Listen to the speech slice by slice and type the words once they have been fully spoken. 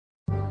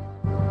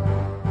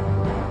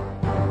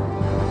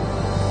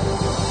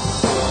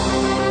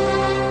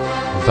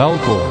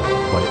Welkom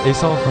by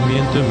SA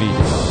Gemeente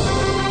Media.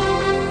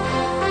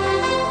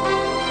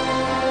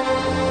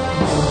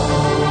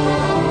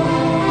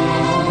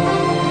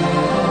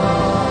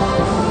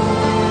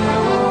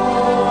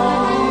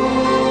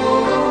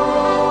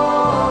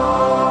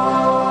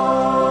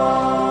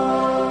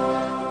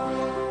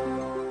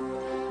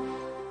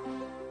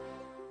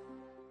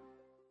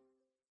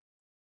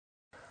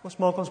 Ons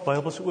maak ons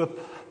Bybels oop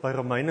by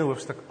Romeine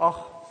hoofstuk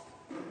 8.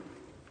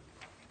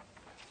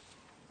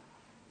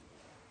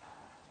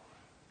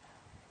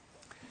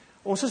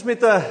 Ons is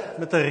met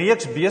 'n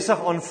reeks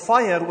besig aan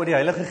fire oor die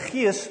Heilige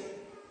Gees.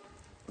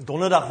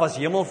 Donderdag was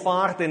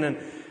Hemelvaart en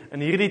in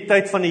hierdie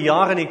tyd van die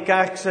jaar in die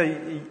kerk se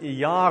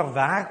jaar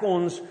werk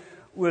ons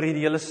oor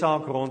hierdie hele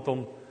saak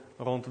rondom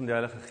die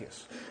Heilige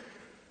Gees.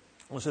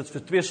 Ons het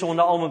vir 2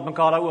 Sondae al met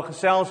mekaar daaroor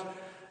gesels.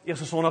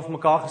 Eerste Sondag vir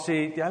mekaar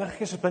gesê, die Heilige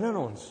Gees is binne in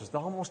ons. Dis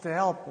daar om ons te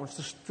help,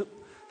 ons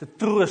te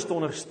troos, te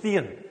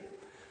ondersteun.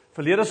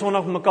 Verlede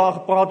Sondag met mekaar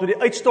gepraat oor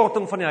die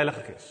uitstorting van die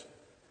Heilige Gees.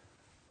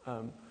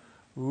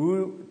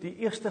 Hoe die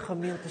eerste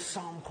gemeente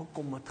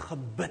saamgekom het,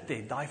 gebid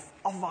het, daai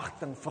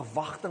afwagting,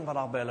 verwagting wat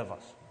daar by hulle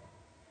was.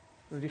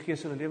 Hoe die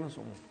Gees hulle lewens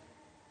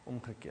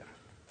omgekeer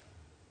het.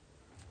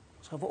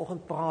 Ons gaan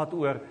vanoggend praat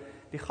oor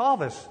die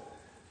gawes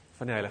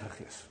van die Heilige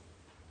Gees.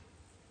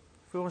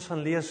 Voor ons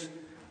gaan lees,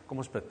 kom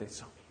ons bid net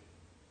saam.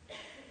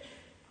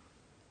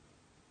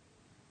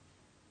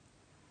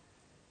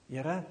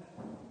 Here,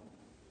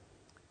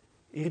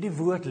 hierdie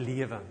woord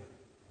lewe.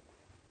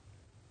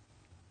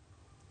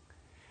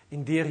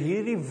 En deur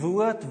hierdie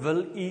woord wil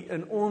U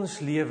in ons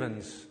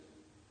lewens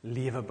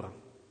lewe bring.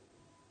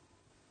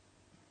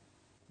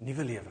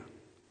 Nuwe lewe.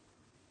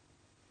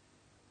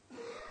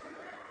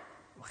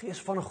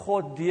 Gees van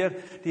God, deur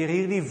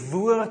hierdie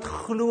woord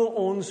glo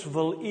ons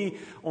wil U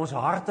ons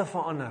harte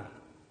verander.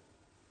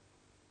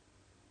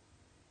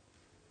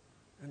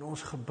 En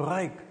ons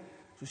gebruik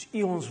soos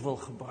U ons wil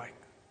gebruik.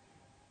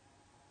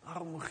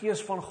 Daarom,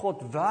 Gees van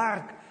God,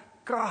 werk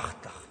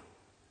kragtig.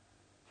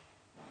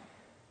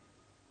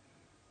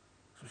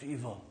 Soos U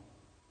wil.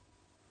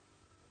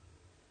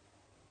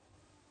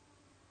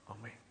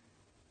 Amen.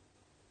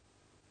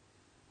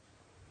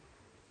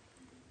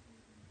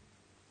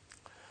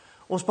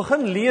 Ons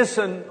begin lees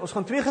ons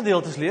gaan 2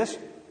 gedeeltes lees.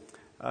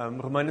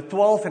 Romeine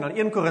 12 en dan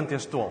 1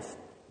 Korintiërs 12.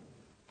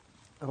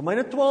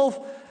 Romeine 12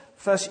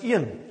 vers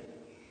 1.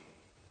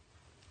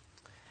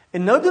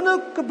 En nou doen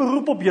ek 'n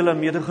beroep op julle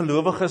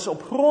medegelowiges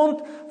op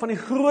grond van die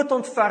groot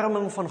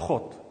ontferming van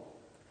God.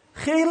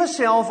 Gee julle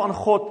self aan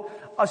God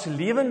as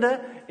lewende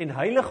en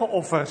heilige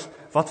offers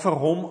wat vir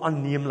hom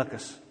aanneemlik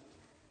is.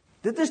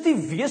 Dit is die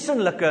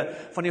wesenlike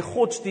van die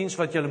godsdiens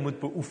wat julle moet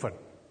beoefen.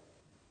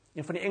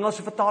 Een van die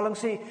Engelse vertaling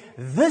sê,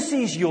 this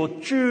is your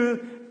true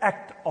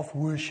act of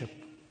worship.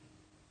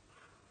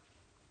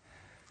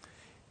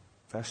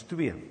 Vers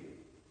 2.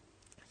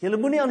 Julle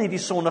moenie aan hierdie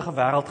sondige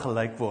wêreld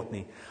gelyk word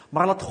nie,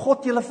 maar laat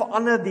God julle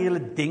verander deur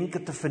julle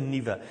denke te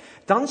vernuwe.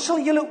 Dan sal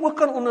julle ook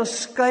kan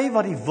onderskei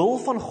wat die wil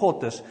van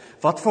God is,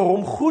 wat vir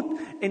hom goed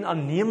en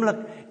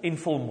aanneemlik en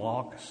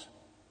volmaak is.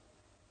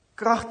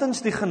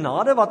 Kragtens die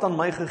genade wat aan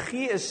my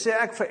gegee is, sê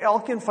ek vir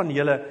elkeen van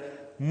julle,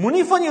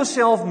 moenie van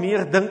jouself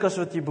meer dink as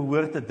wat jy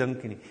behoort te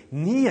dink nie.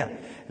 Nee,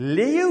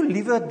 lê jou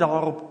liewer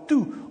daarop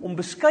toe om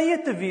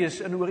beskeie te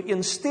wees in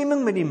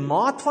ooreenstemming met die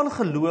maat van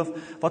geloof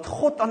wat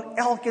God aan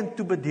elkeen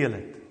toebedeel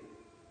het.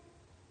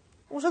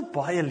 Ons het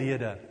baie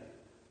lede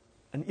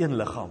in een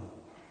liggaam.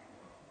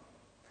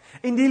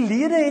 En die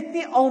lede het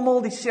nie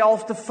almal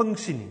dieselfde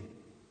funksie nie.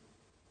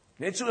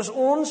 Net soos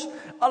ons,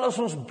 al is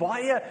ons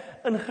baie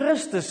in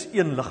Christus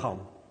een liggaam.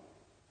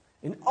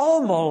 En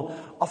almal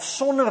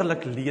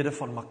afsonderlik lede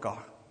van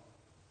mekaar.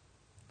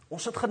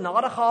 Ons het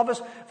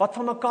genadegawes wat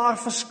van mekaar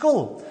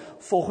verskil,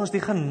 volgens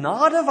die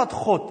genade wat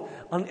God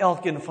aan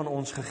elkeen van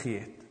ons gegee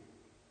het.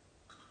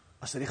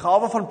 As dit die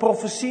gawe van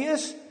profesie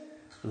is,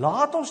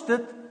 laat ons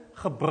dit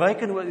gebruik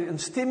in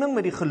stemming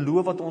met die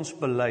geloof wat ons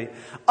bely.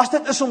 As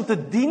dit is om te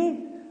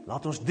dien,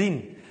 laat ons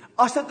dien.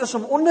 As dit is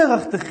om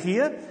onderrig te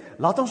gee,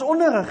 laat ons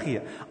onderrig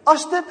gee.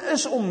 As dit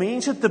is om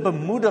mense te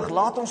bemoedig,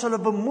 laat ons hulle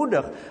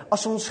bemoedig.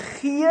 As ons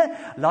gee,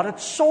 laat dit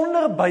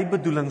sonder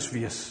bybedoelings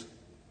wees.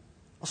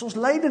 As ons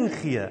leiding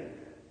gee,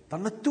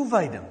 dan met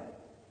toewyding.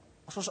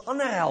 As ons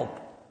ander help,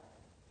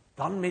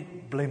 dan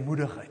met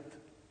blymoedigheid.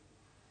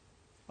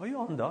 Hou jy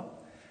aan daar?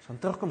 Ons gaan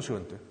terugkom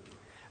soontoe.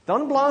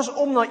 Dan blaas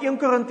om na 1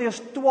 Korintiërs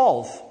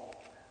 12,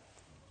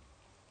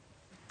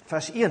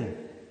 vers 1.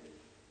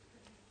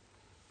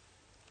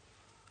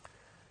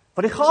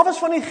 Wat die gawes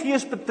van die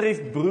Gees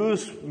betref,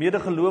 broers,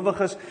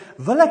 medegelowiges,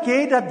 wil ek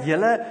hê dat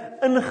julle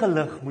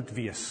ingelig moet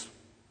wees.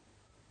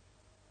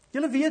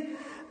 Julle weet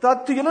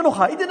dat toe julle nog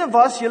heidene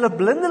was, julle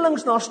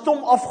blindelings na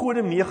stom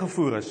afgode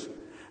meegevoer is.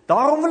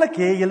 Daarom wil ek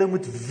hê julle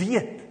moet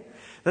weet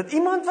dat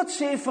iemand wat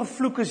sê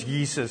vervloek is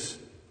Jesus,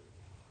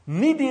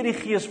 nie deur die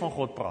Gees van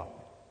God praat.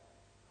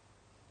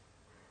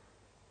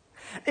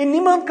 En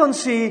niemand kan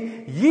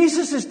sê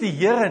Jesus is die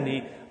Here nie,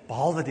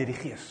 behalwe deur die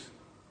Gees.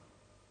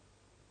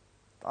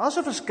 Daar is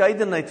 'n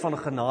verskeidenheid van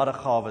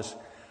genadegawes,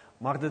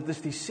 maar dit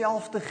is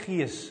dieselfde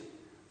Gees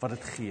wat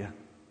dit gee.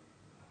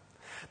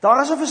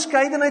 Daar is 'n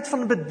verskeidenheid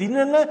van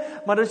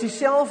bedieninge, maar dit is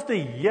dieselfde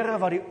Here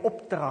wat die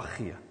opdrag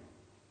gee.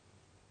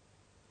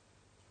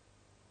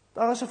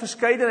 Daar is 'n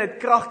verskeidenheid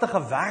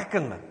kragtige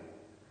werkinge,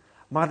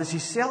 maar dit is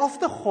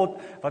dieselfde God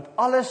wat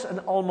alles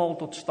in almal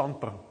tot stand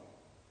bring.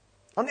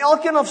 Aan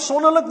elkeen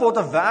afsonderlik word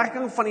 'n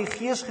werking van die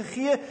Gees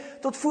gegee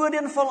tot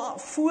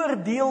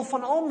voordeel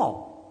van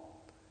almal.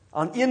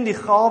 Aan die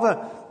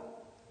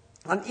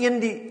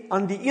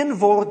een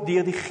word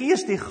deur die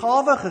Gees die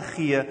gawe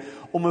gegee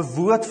om 'n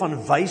woord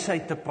van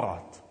wysheid te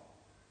praat.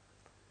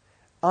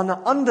 Aan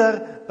 'n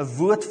ander 'n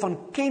woord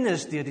van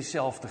kennis deur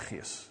dieselfde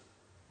Gees.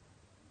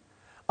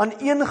 Aan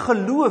een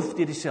geloof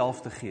deur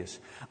dieselfde Gees.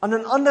 Aan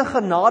 'n ander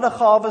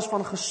genadegawes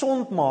van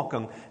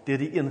gesondmaking deur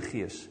die een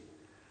Gees.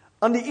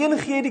 Aan die een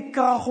gee die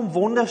krag om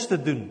wonders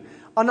te doen.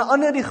 Aan 'n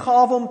ander die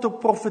gawe om te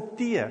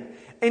profeteer.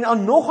 En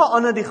aan nog 'n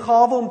ander die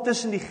gawe om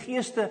tussen die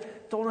geeste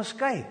te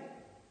onderskei.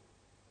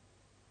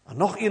 Aan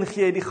nog een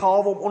gee hy die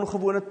gawe om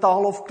ongewone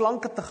tale of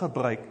klanke te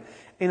gebruik.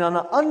 En aan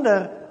 'n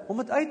ander om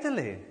dit uit te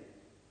lê.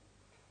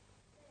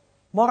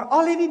 Maar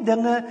al hierdie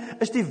dinge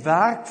is die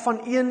werk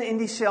van een en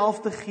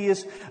dieselfde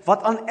Gees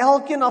wat aan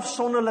elkeen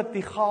afsonderlik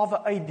die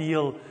gawe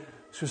uitdeel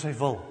soos hy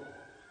wil.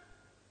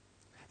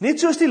 Net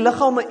soos die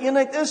liggaam 'n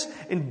eenheid is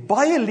en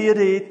baie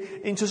lede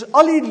het en soos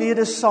al die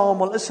lede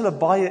saam al is hulle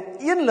baie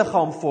een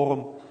liggaam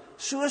vorm,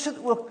 so is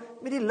dit ook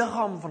met die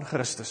liggaam van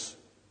Christus.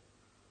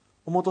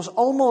 Omdat ons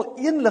almal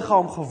een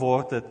liggaam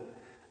geword het,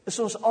 is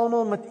ons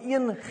almal met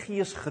een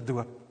Gees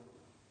gedoop.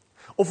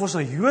 Of ons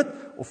nou Jood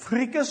of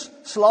Griek is,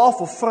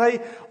 slaaf of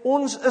vry,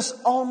 ons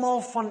is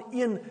almal van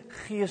een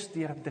Gees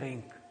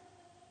deurdrenk.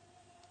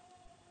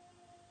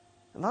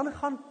 En dan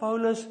gaan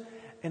Paulus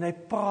en hy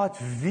praat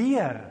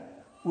weer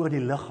oor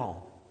die liggaam.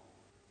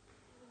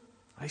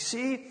 Hy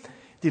sê,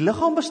 die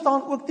liggaam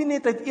bestaan ook nie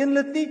net uit een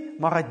lid nie,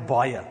 maar uit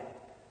baie.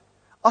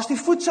 As die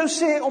voet sou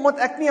sê, omdat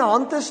ek nie 'n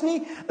hand is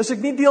nie, is ek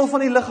nie deel van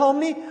die liggaam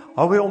nie,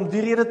 hou hy om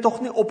die rede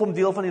tog nie op om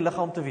deel van die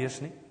liggaam te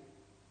wees nie.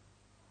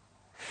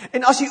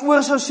 En as die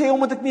oor sou sê,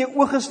 omdat ek nie 'n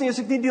oog is nie, is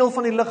ek nie deel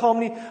van die liggaam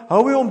nie,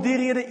 hou hy om die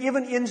rede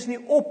eweneens nie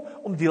op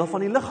om deel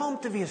van die liggaam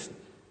te wees nie.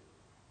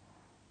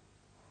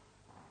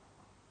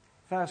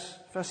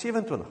 Vers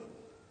 27.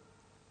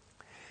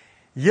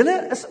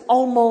 Julle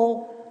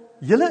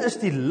is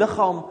die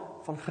liggaam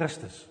van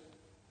Christus.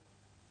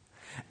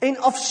 En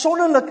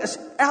afsonderlik is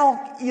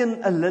elkeen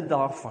 'n lid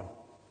daarvan.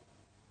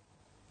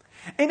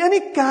 En in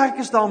die kerk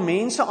is daar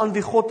mense aan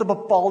wie God 'n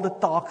bepaalde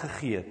taak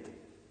gegee het.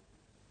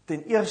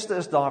 Ten eerste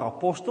is daar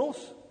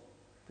apostels,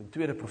 ten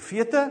tweede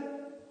profete,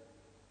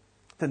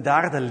 ten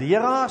derde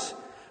leraars,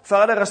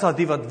 verder is daar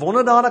die wat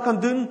wonderdade kan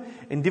doen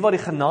en die wat die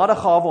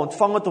genadegawe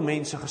ontvang het om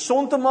mense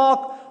gesond te maak,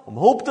 om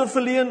hulp te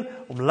verleen,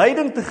 om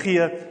leiding te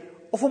gee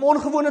of om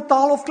ongewone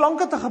taal of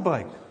klanke te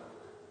gebruik.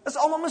 Is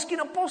almal miskien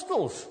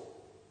apostels?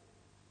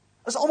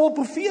 Is almal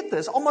profete?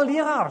 Is almal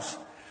leraars?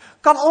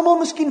 Kan almal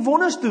miskien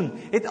wonders doen?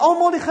 Het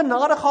almal die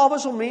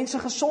genadegawes om mense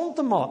gesond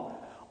te maak?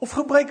 Of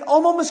gebruik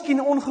almal miskien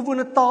 'n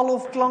ongewone taal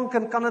of klank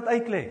en kan dit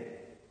uitlê?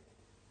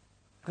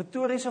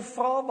 Retoriese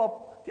vraag wat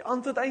die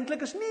antwoord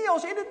eintlik is nee,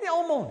 ons het dit nie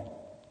almal nie.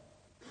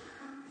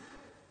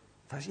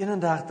 Vers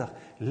 31,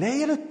 lê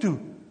julle toe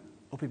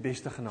op die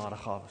beste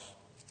genadegawes.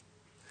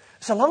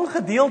 Dis 'n lang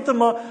gedeelte,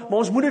 maar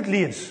ons moet dit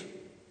lees.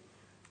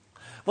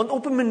 Want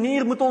op 'n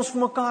manier moet ons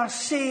vir mekaar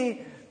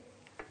sê,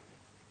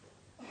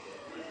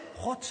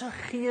 God se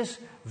Gees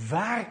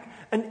werk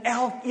in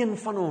elkeen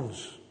van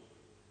ons.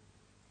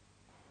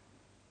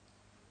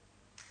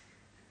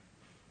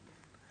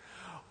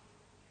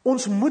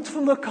 Ons moet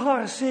vir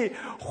mekaar sê,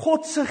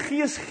 God se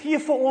Gees gee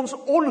vir ons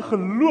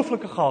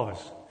ongelooflike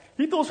gawes.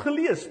 Hier het ons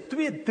gelees,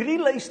 2, 3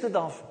 lyste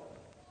daarvan.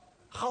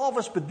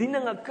 Gawes,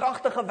 bedieninge,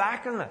 kragtige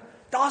werkinge.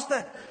 Daar's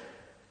dit.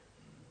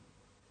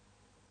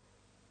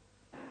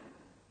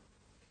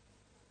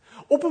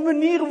 Op 'n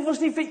manier hoef ons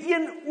nie vir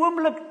een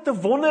oomblik te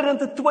wonder en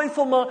te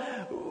twyfel, maar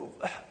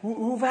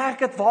hoe werk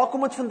dit? Waar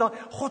kom dit vandaan?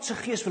 God se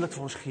Gees wil dit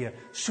vir ons gee,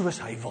 soos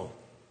hy wil.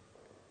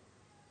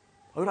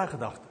 Hou daai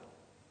gedagte.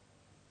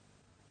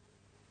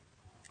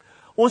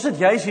 Ons het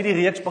juis hierdie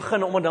reeks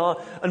begin, omdat daar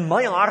in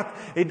my hart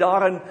het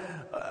daar 'n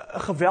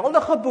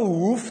geweldige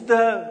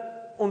behoefte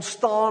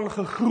ontstaan,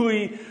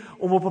 gegroei,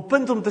 om op 'n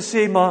punt om te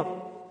sê, maar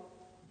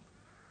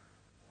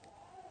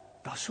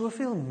daar's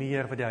soveel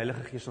meer wat die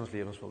Heilige Gees in ons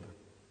lewens wil doen.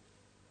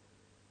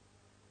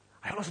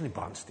 Hy wil ons in die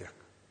brand steek.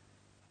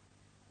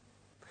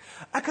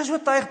 Ek is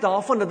oortuig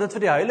daarvan dat dit vir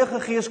die Heilige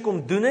Gees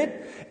kom doen het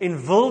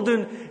en wil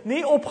doen,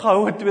 nie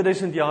opgehou het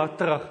 2000 jaar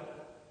terug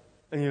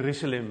in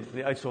Jerusalem,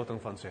 die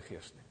uitstorting van sy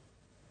Gees nie.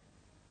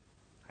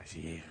 Hy is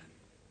hier.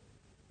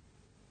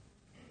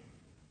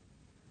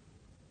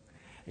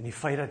 En die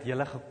feit dat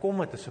jy gekom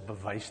het is 'n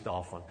bewys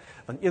daarvan.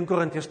 Want 1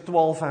 Korintiërs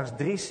 12 vers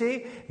 3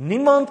 sê,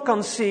 niemand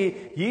kan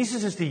sê,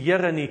 Jesus is die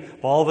Here nie,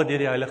 behalwe deur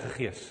die Heilige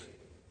Gees.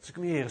 Dis ek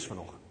hier is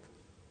vanoggend.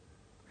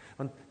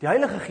 Want die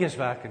Heilige Gees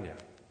werk in jou.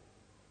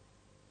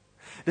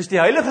 Dis die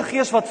Heilige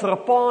Gees wat vir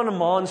 'n pa en 'n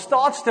ma in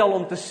staat stel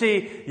om te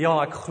sê,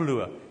 ja, ek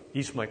glo,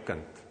 hier's my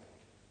kind.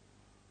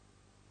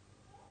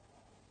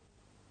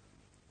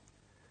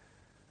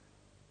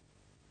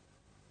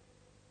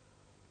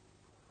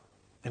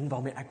 ding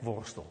waarmee ek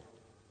worstel.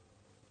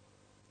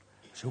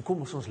 So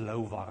hoekom is ons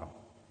lou warm?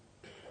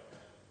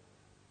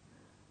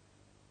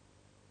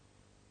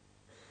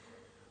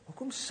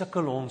 Hoekom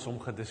sukkel ons om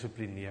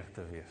gedissiplineerd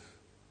te wees?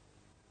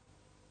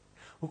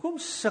 Hoekom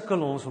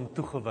sukkel ons om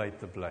toegewy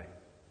te bly?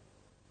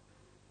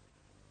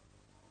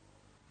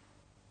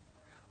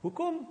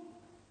 Hoekom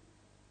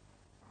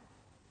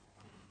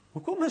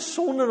is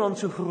sonde dan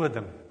so groot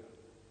ding?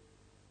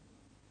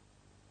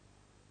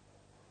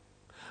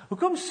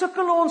 Hoekom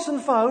sukkel ons in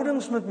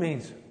verhoudings met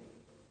mense?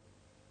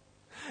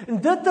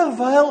 En dit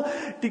terwyl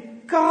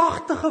die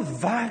kragtige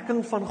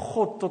werking van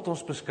God tot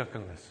ons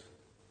beskikking is.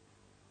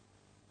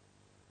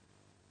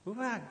 Hoe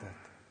werk dit?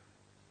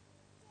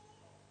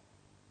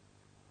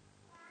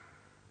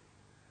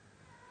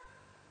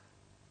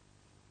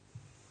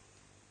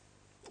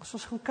 As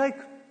ons gaan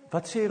kyk,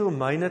 wat sê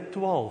Romeine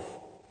 12?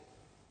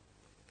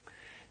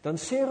 Dan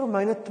sê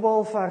Romeine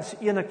 12 vers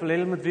 1, ek wil hê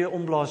julle moet weer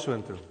omblaas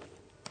soontoe.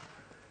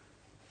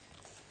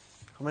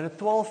 Romeine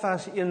 12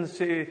 vers 1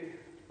 sê,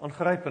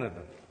 aangrypende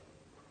ding.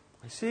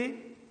 Hy sê,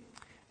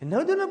 en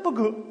nou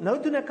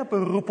doen ek 'n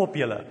beroep op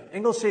julle.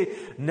 Engels sê,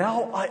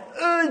 now I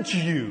urge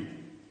you.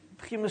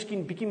 Gee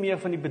miskien bietjie meer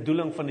van die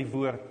bedoeling van die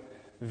woord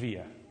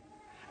weer.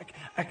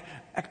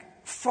 Ek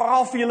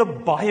vra vir julle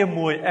baie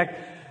mooi, ek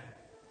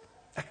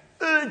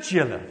urge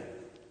julle.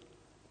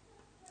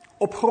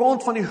 Op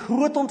grond van die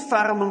groot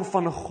ontferming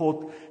van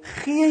God,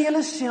 gee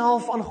julle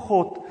self aan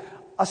God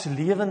as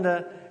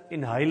lewende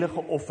en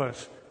heilige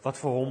offers wat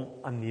vir hom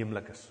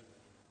aanneemlik is.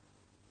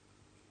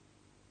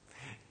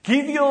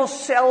 Give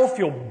yourself,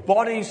 your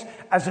bodies,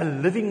 as a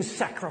living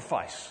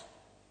sacrifice.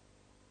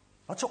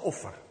 Wat is 'n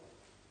offer?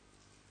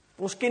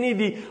 Ons ken nie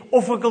die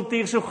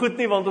offerkultuur so goed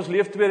nie, want ons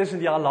leef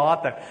 2000 jaar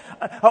later.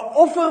 'n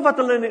Offer wat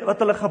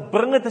hulle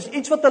gebring het, is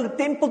iets wat hulle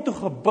tempel toe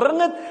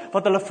gebring het,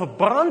 wat hulle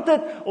verbrand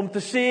het, om te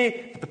sê,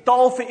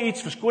 betaal vir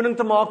iets, verskoning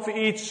te maak vir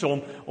iets,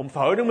 om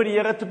verhouding met die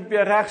Here te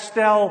probeer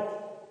regstel,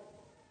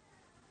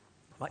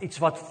 maar iets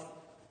wat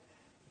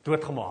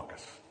doodgemaak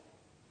is.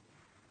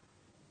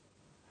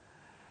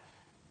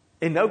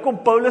 En nou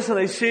kom Paulus en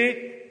hy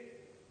sê,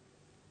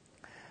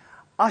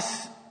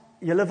 as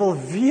julle wil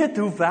weet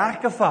hoe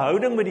werk 'n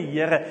verhouding met die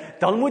Here,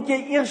 dan moet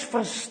jy eers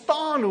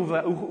verstaan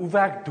hoe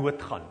werk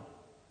doodgaan.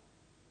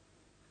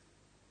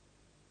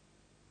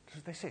 Dis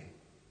wat hy sê.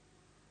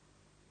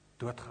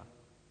 Doodgaan.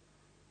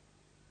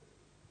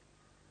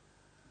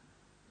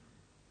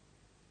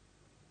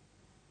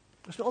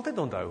 Ons moet altyd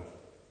onthou,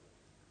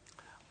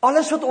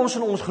 alles wat ons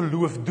in ons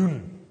geloof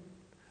doen,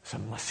 is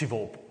 'n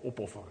massiewe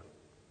opoffering.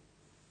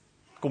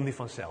 Kom nie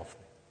van self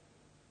nie.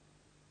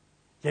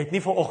 Jy het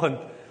nie vanoggend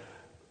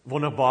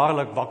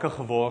wonderbaarlik wakker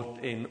geword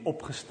en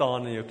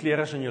opgestaan en jou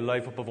klere is in jou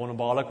lyf op 'n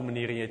wonderbaarlike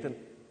manier en jy het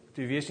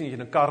jy weet nie, jy het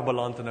in 'n kar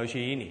beland en nou is jy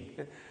hier nie.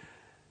 Dit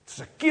is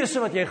 'n keuse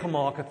wat jy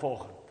gemaak het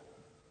vanoggend.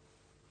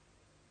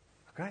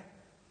 OK?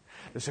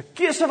 Dis 'n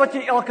keuse wat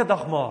jy elke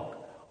dag maak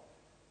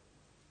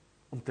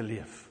om te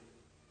leef.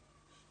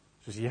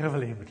 Soos die Here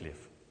wil hê jy moet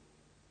leef.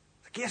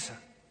 Dis 'n keuse.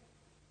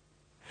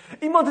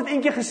 Iemand het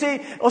eendag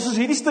gesê, as ons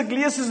hierdie stuk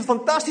lees, is dit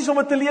fantasties om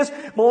dit te lees,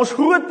 maar ons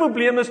groot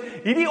probleem is,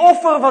 hierdie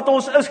offer wat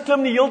ons is,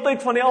 klim die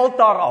heeltyd van die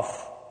altaar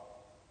af.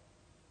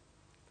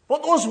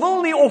 Want ons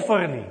wil nie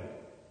offer nie.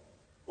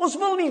 Ons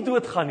wil nie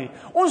doodgaan nie.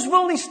 Ons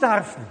wil nie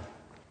sterf nie.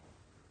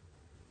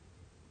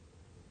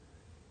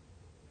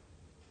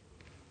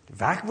 Die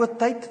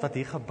werkwoordtyd wat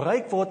hier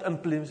gebruik word,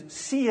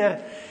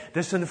 impliseer,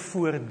 dis 'n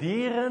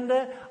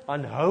voortdurende,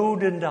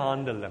 aanhoudende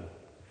handeling.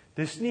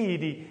 Dis nie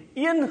hierdie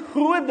een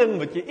groot ding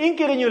wat jy een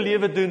keer in jou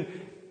lewe doen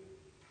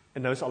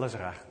en nou is alles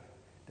reg.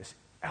 Dis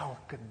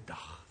elke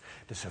dag.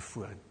 Dis 'n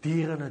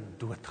voortdurende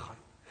doodgaan.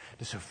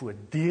 Dis 'n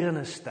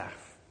voortdurende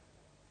sterf.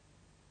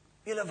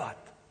 Julle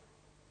wat?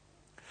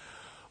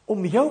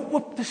 Om jou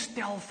oop te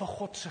stel vir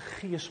God se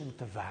gees om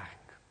te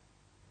werk.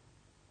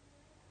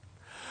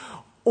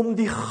 Om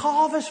die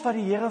gawes wat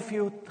die Here vir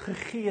jou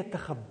gegee het te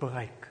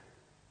gebruik.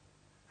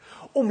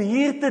 Om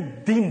hier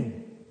te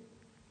dien.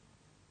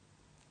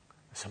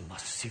 Dis 'n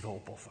massiewe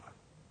opoffering.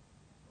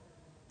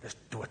 Dis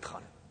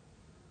doodgaan.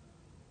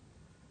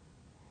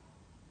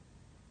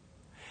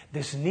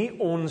 Dis nie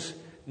ons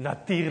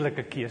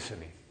natuurlike keuse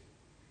nie.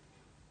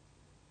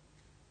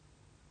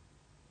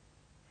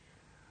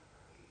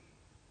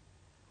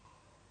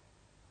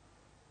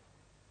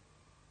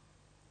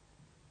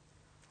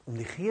 Om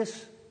die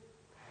Gees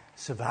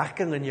se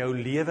werking in jou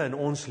lewe en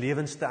ons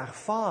lewens te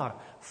ervaar,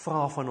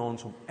 vra van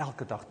ons om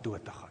elke dag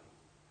dood te gaan.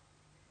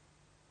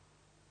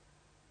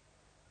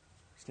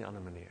 Dis nie 'n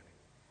ander manier nie.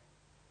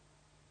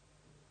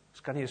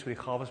 Ons kan nie eens oor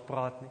die gawes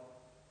praat nie.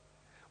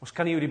 Ons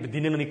kan nie oor die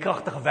bediening en die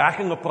kragtige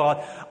werkinge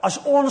praat as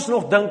ons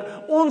nog dink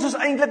ons is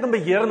eintlik in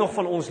beheer nog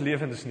van ons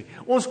lewens nie.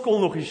 Ons kol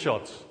nog die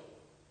shots.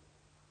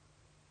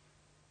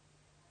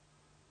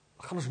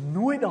 Gaan ons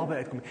nooit daarby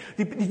uitkom.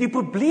 Die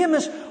probleem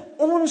is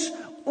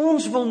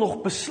ons wil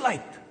nog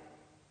besluit.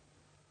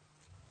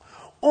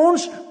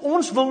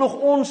 Ons wil nog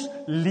ons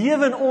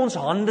lewe in ons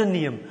hande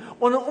neem.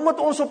 Omdat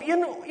ons op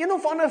een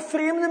of ander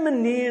vreemde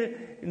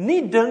manier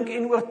nie dink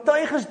en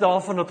oortuig is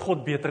daarvan dat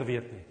God beter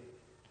weet nie.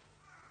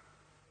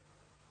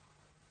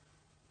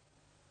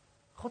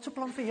 God se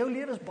plan vir jou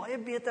lewe is baie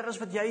beter as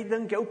wat jy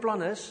dink jou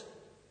plan is.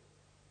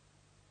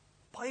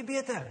 Baie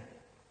beter.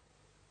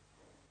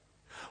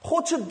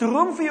 God se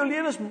droom vir jou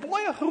lewe is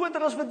baie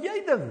groter as wat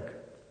jy dink.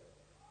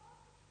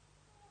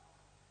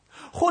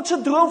 God se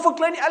droom vir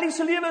klein Ellie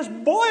se lewe is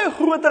baie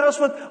groter as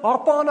wat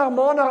haar pa en haar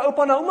ma en haar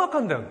oupa en haar ouma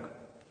kan dink.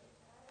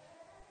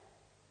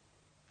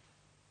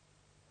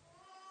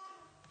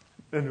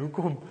 En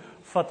hoekom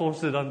vat ons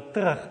dit dan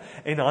terug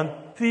en dan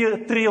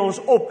tree ons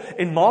op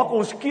en maak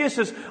ons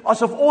keuses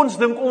asof ons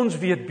dink ons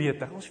weet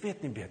beter. Ons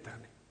weet nie beter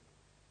nie.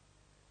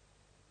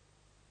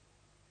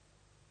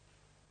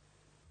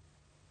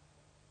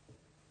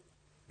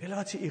 Julle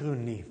wat se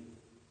ironie.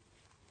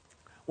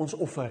 Ons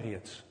offer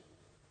reeds.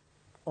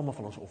 Almal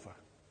van ons offer.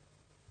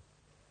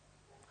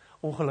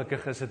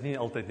 Ongelukkig is dit nie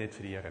altyd net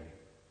vir die Here nie.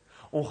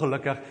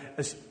 Ongelukkig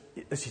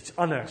is iets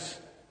anders.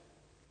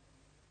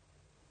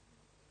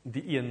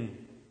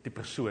 Die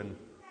persoon,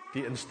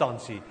 die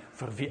instansie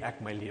vir wie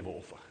ek my lewe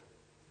offer.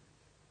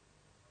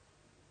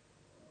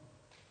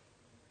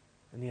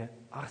 Nee,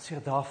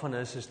 hartseer daarvan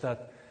is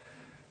dat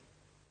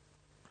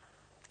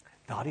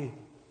daardie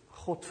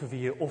God vir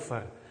wie jy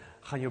offer,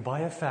 gaan jou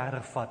baie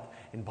verder vat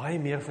en baie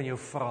meer van jou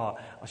vra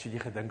as jy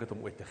gedink het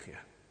om ooit te gee.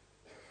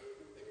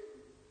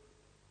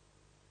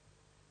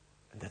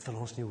 En dit wil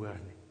ons nie hoor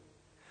nie.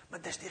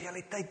 Maar dis die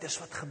realiteit, dis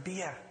wat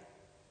gebeur.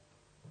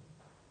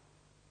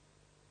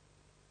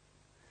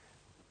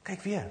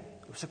 Kyk weer,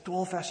 Hosea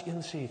 12 vers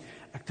 1 sê,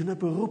 ek doen 'n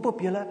beroep op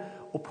julle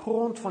op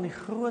grond van die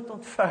groot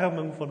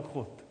ontferming van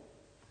God.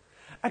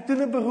 Ek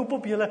doen 'n beroep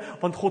op julle,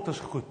 want God is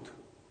goed.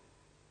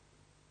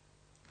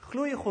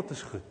 Glo jy God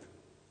is goed?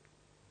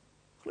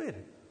 Glo jy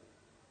dit?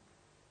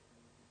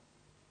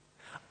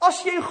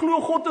 As jy glo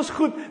God is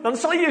goed, dan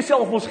sal jy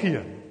jouself mos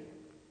gee.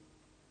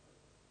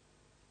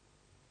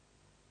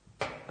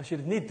 As jy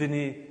dit nie doen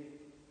nie,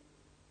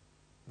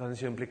 dan is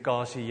die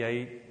implikasie,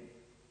 jy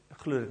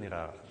glo dit nie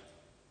reg.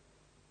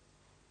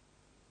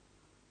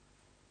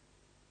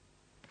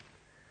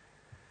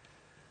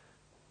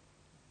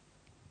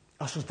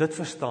 As ons dit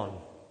verstaan,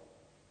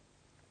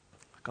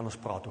 kan ons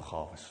praat oor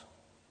gawes.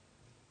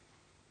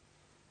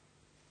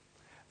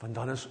 Want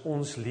dan is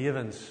ons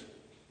lewens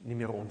nie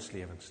meer ons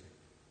lewens nie.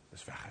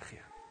 Dis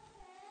weggegee.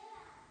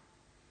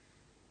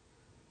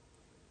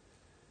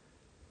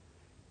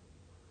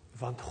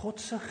 Want God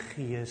se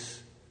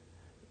gees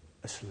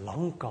is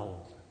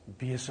lankal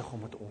besig om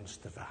met ons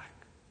te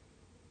werk.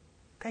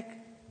 Kyk,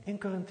 1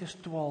 Korintiërs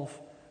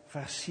 12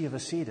 vers 7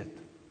 sê dit.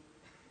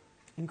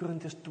 1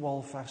 Korintiërs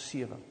 12 vers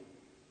 7.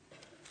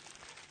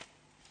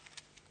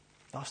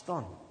 Daar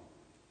staan: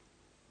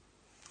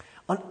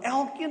 aan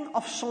elkeen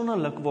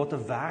afsonderlik word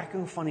 'n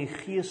werking van die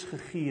Gees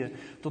gegee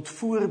tot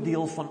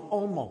voordeel van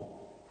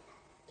almal.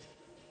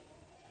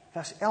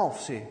 Vers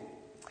 11 sê: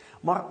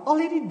 maar al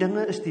hierdie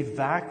dinge is die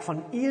werk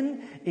van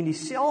een en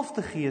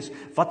dieselfde Gees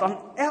wat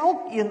aan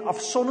elkeen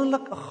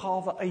afsonderlik 'n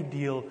gawe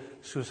uitdeel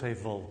soos hy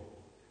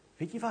wil.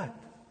 Weet jy wat?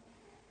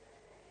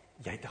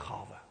 Jy het 'n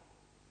gawe.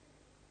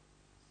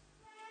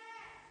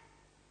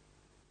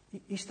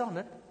 Hier staan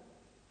dit.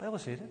 Die Bybel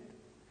sê dit.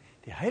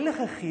 Die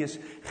Heilige Gees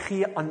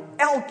gee aan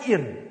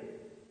elkeen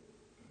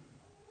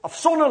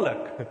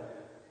afsonderlik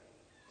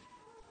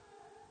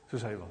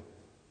soos hy wil.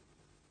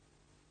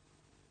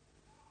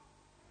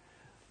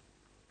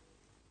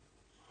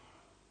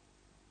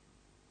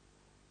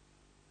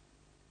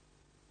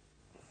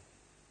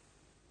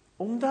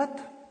 Omdat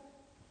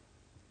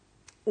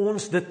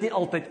ons dit nie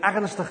altyd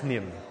ernstig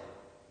neem nie.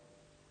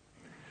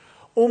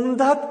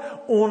 Omdat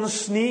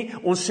ons nie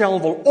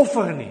onsself wil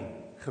offer nie,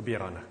 gebeur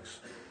daar niks.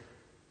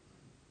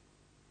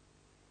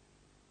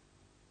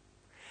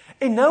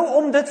 En nou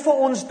om dit vir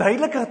ons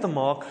duideliker te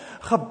maak,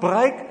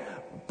 gebruik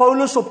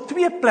Paulus op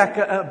 2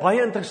 plekke 'n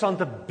baie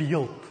interessante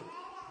beeld.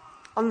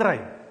 Andrei,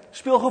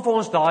 speel gou vir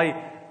ons daai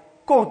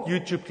kort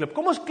YouTube klip.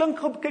 Kom ons kyk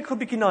gou 'n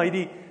bietjie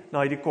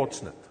na hierdie kort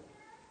snit.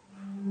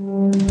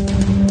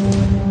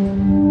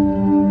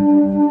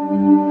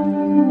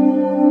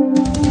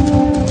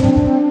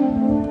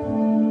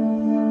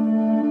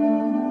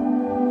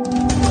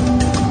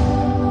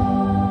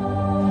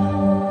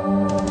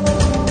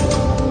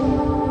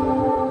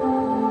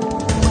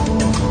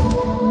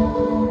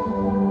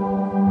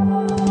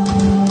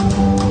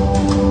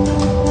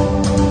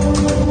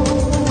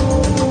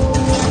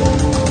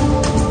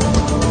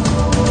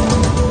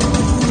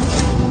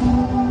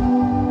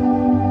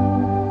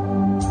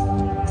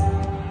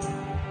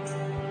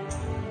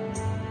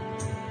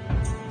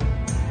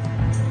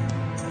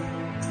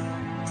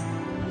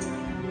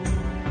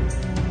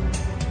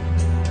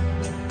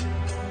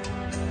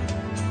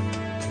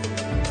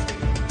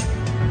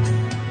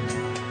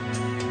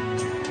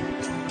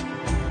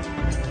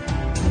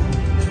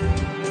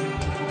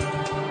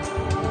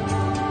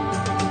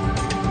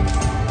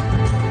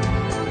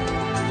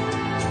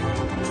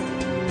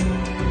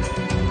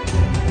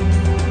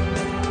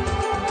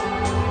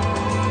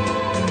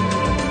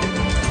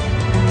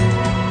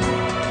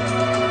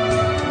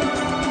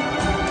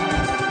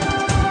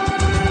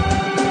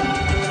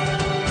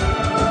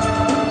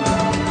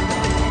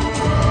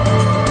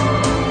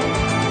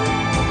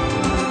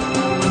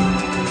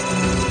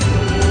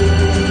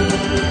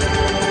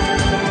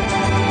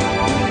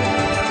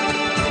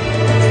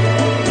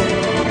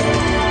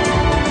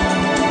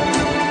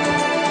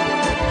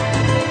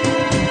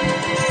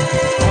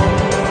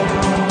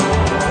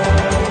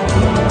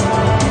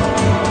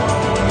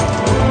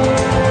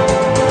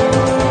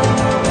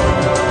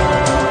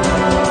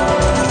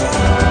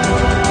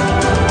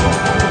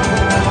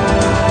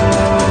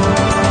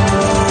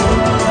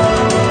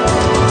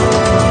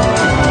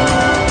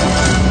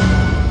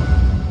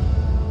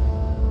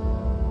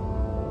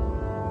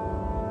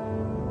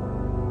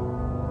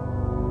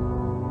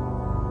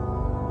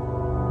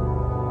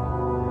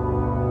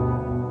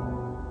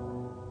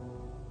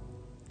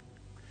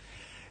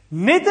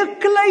 Net 'n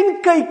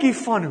klein kykie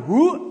van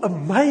hoe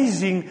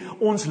amazing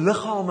ons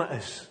liggame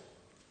is.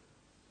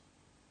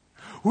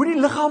 Hoe die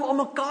liggaam aan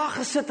mekaar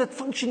gesit het,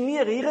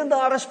 funksioneer. Hier en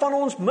daar is van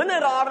ons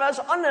minder hare as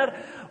ander,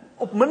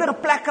 op minder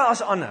plekke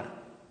as ander.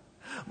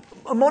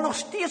 Maar nog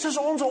steeds is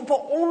ons op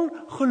 'n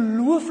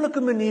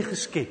ongelooflike manier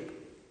geskep.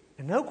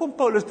 En nou kom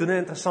Paulus doen 'n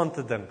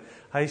interessante ding.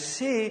 Hy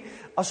sê,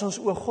 as ons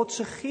oor God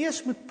se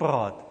gees moet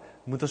praat,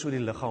 moet ons oor die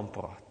liggaam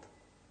praat.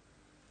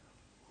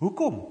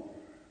 Hoekom?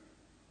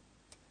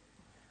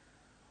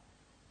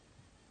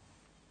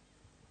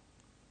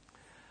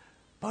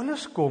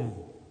 Paulus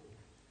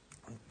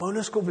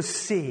kom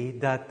sê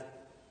dat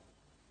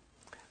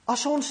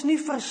as ons nie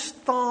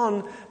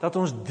verstaan dat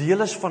ons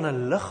deel is van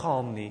 'n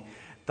liggaam nie,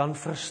 dan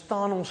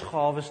verstaan ons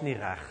gawes nie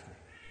reg nie.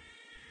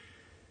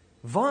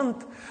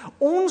 Want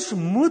ons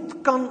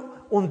moet kan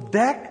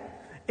ontdek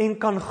en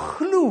kan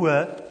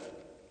glo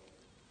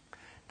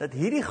dat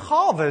hierdie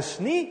gawes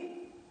nie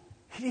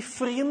hierdie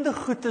vreemde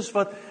goed is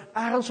wat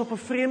ergens op 'n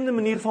vreemde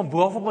manier van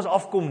bo af op ons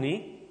afkom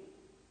nie.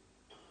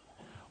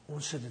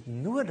 Ons het dit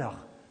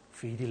nodig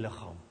vir hierdie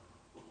liggaam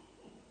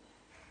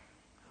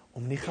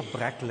om nie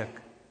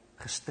gebreklik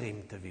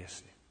gestremd te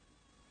wees nie.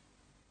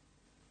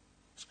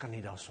 Ons kan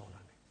nie daarsonder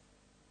nie.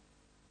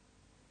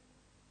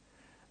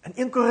 In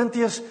 1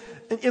 Korintiërs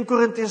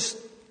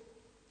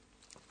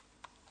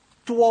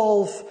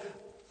 12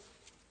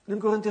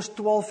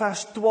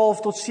 vers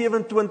 12 tot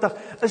 27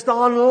 is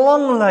daar 'n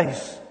lang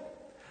lys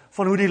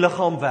van hoe die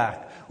liggaam werk,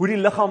 hoe die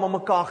liggaam aan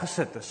mekaar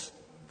gesit is.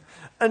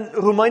 In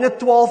Romeine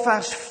 12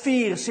 vers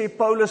 4 sê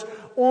Paulus,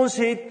 ons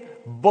het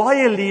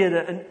baie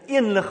lede in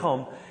een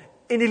liggaam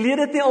en die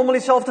lede het nie almal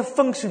dieselfde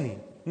funksie nie.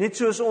 Net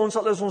soos ons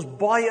al is ons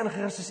baie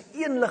ingerus is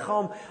een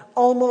liggaam,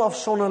 almal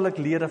afsonderlik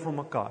lede van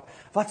mekaar.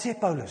 Wat sê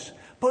Paulus?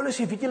 Paulus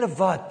sê, weet julle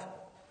wat?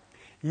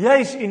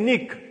 Jy's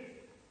uniek.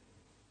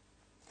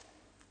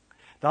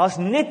 Daar's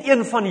net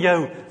een van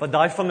jou wat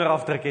daai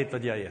vingerafdruk het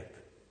wat jy het.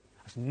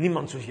 Daar's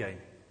niemand soos jy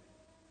nie.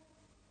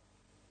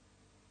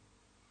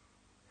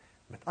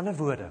 Met ander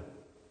woorde,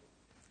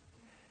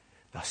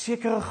 daar's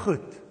sekere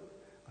goed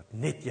wat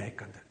net jy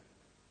kan doen.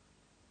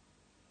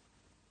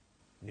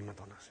 Niemand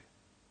anders nie.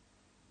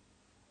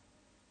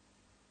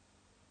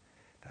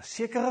 Daar's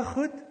sekere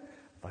goed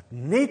wat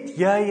net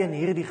jy in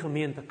hierdie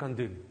gemeente kan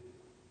doen.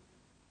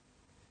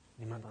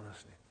 Niemand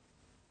anders nie.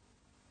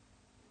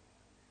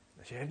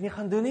 As jy dit nie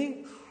gaan doen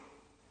nie,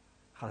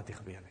 gaan dit nie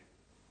gebeur nie.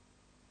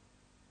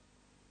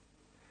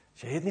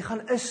 As jy dit nie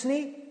gaan is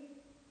nie,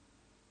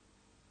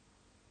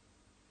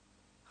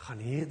 gaan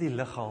hierdie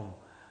liggaam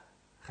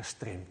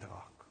gestremd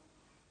raak.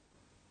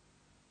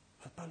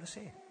 Wat Paulus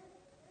sê.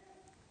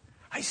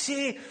 Hy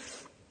sê,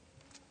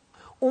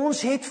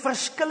 ons het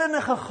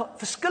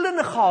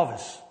verskillende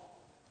gawes.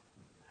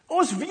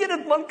 Ons weet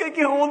dit, man, kyk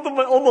hier rondom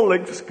my, almal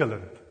lyk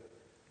verskillend.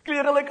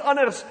 Klere lyk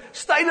anders,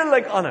 style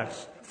lyk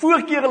anders,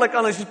 voorkeure lyk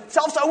anders,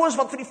 selfs ouens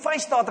wat vir die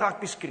Vrystaat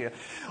rugby skree.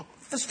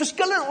 Dis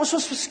verskillend, ons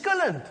is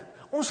verskillend.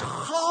 Ons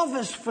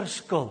gawes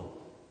verskil.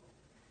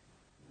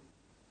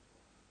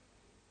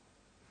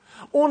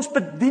 Ons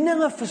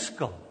bedieninge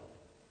verskil.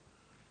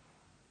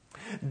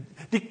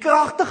 Die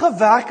kragtige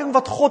werking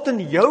wat God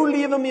in jou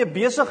lewe mee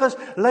besig is,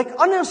 lyk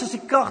anders as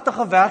die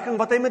kragtige werking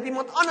wat hy met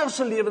iemand anders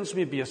se lewens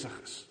mee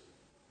besig is.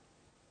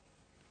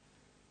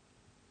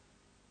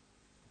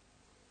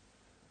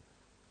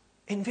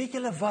 En weet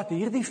julle wat,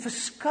 hierdie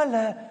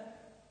verskille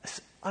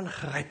is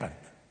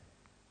aangrypend.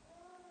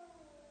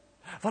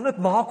 Want dit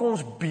maak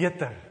ons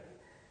beter.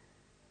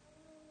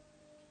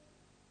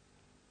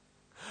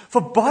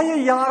 Vir baie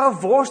jare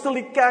worstel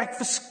die kerk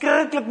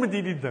verskriklik met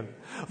hierdie ding.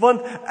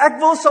 Want ek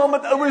wil saam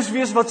met ouens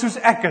wees wat soos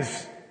ek is.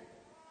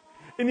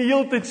 En die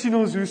hele tyd sien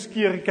ons hoe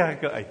skeer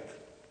kerke uit.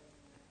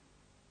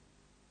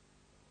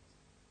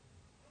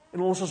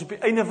 En ons is op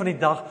die einde van die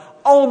dag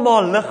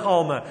almal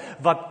liggame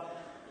wat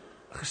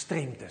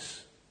gestremd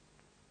is.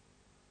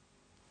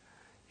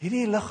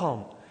 Hierdie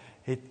liggaam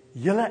het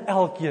julle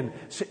elkeen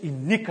se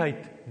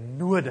uniekheid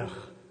nodig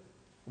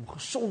om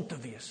gesond te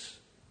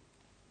wees.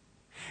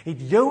 Het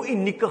jou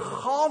unieke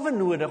gawe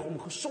nodig om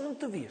gesond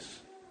te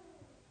wees.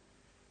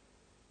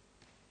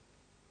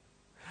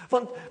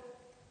 Want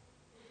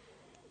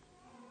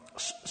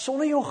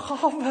sonder jou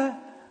gawe,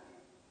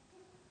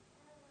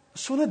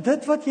 sonder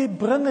dit wat jy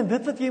bring en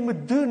dit wat jy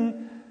moet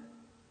doen,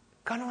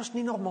 kan ons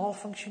nie normaal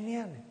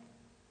funksioneer nie.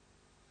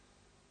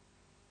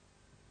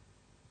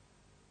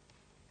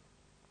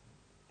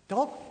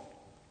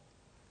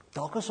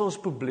 Dalk is ons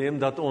probleem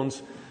dat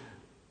ons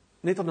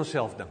net aan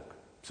onsself dink,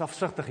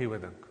 selfsugtig hieroor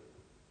dink.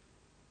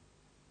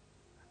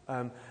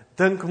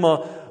 Dink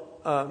maar,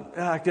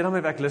 ja, ek doen aan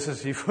my werklus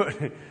is hiervoor,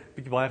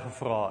 bietjie baie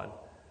gevra in.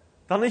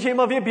 Dan is jy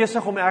maar weer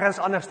besig om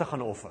ergens anders te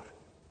gaan offer.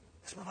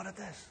 Dis maar wat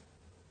dit is.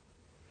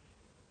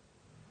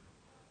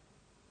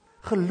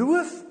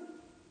 Geloof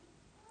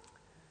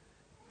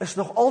is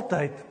nog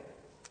altyd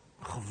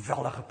 'n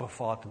geweldige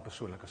privaat en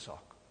persoonlike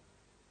saak.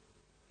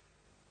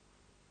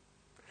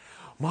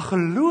 Maar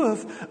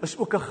geloof is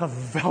ook 'n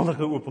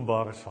geweldige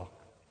openbare saak.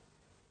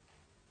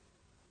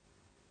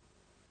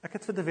 Ek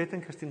het vir De Wet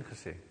en Christine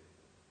gesê,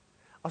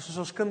 As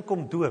ons kind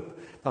kom doop,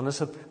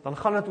 dan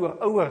gaan dit oor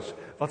ouers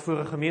wat voor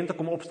 'n gemeente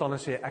kom opstaan en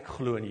sê, ek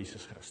glo in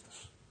Jesus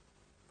Christus.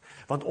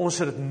 Want ons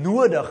het dit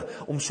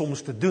nodig om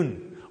soms te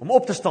doen, om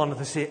op te staan en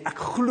te sê, ek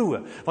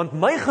glo, want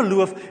my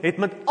geloof het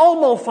met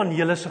almal van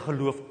julle se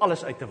geloof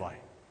alles uit te waai.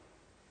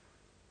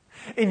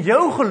 En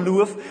jou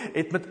geloof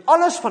het met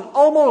alles van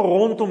almal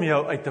rondom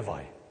jou uit te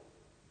waai.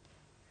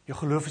 Jou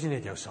geloof is nie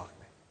net jou saak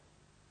nie.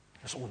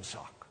 Dis ons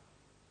saak.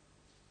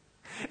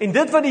 En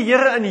dit wat die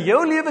Here in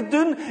jou lewe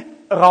doen,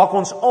 raak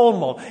ons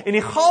almal. En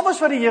die gawes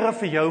wat die Here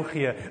vir jou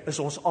gee, is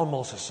ons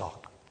almal se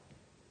saak.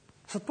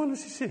 Dis wat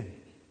Paulus sê.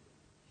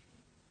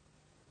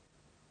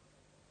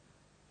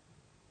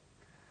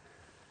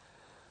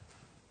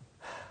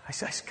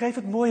 Hy skryf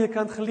dit mooi, jy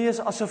kan het gelees,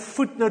 as 'n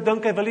voet, nou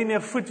dink hy, wil nie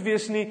meer voet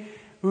wees nie.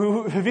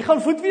 Wie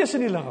gaan voet wees in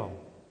die liggaam?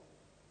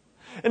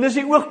 En as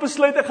die oog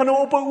besluit, ek gaan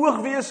nou op 'n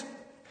oog wees,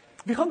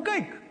 wie gaan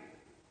kyk?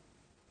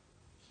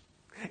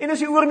 En as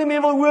die oor nie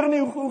meer wil hoor nie,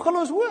 hoe gaan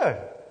ons hoor?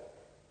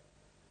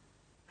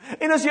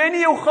 En as jy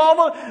nie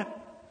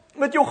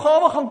met jou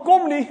gawe gaan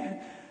kom nie,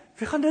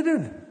 wie gaan dit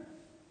doen?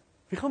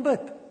 Wie gaan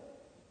bid?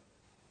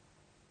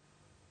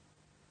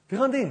 Wie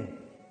gaan dien?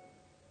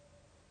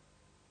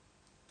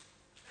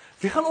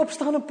 Wie gaan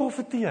opstaan en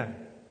profeteer?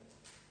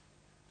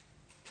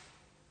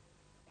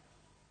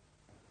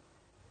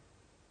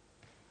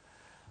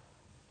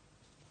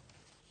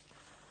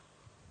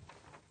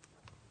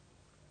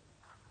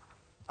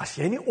 As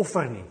jy nie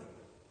offer nie,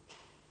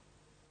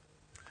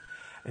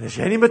 en as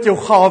jy nie met jou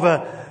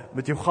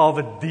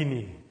gawe dien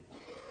nie,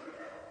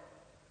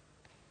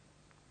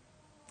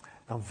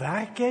 dan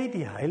werk jy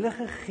die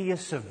Heilige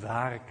Gees se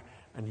werk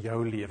in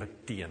jou lewe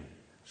teen.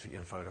 So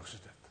eenvoudig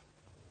soos dit.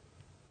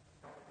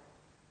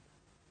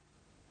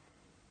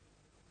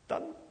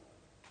 Dan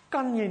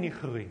kan jy nie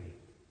groei nie.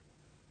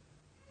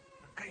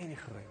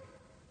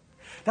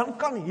 Dan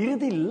kan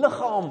hierdie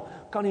liggaam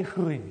nie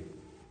groei nie.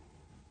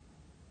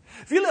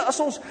 Wiele, as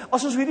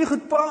ons hierdie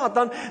goed praat,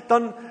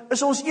 dan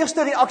is ons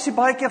eerste reaksie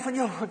baie keer van,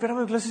 ek weet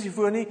nie, ek lus is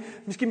hiervoor nie,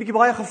 miskien bietjie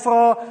baie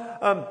gevra,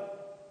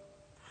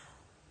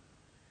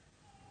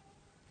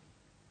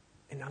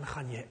 en dan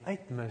gaan jy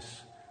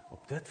uitmis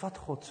op dit wat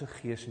God se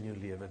Gees in jou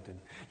lewe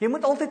doen. Jy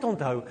moet altyd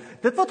onthou,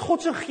 dit wat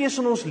God se Gees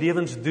in ons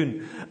lewens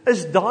doen,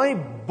 is daai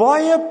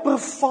baie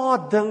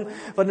privaat ding,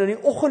 wat in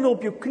die oggende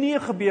op jou knieë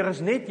gebeur,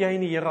 is net jy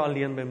en die Here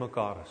alleen by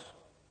mekaar is.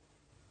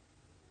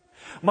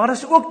 Maar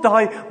dis ook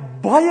daai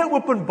baie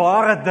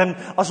openbare ding,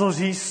 as ons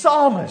hier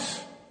saam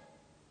is.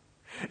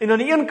 En aan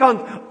die een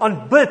kant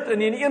aanbid, en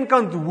aan die een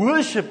kant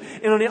worship,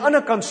 en aan die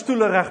ander kant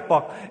stoele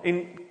regpak,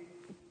 en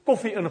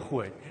koffie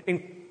ingooi,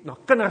 en na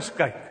kinders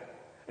kyk,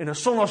 en 'n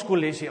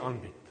sonnaarskoollesie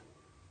aanbied.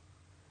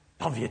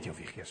 Dan weet jy of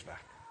die Gees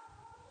werk.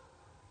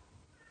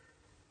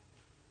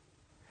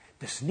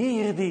 Dis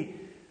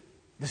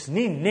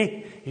nie net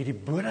hierdie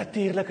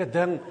bonatuurlike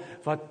ding,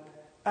 wat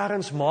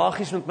ergens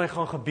magies met my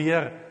gaan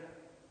gebeur,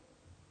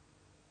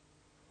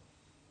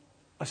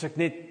 as ek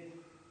net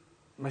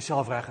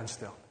myself reg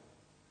instel.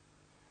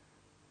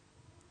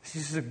 Dis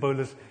nie soos ek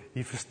Paulus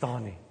hier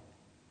verstaan nie.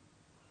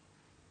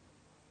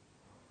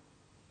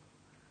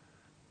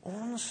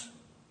 Ons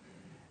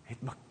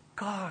het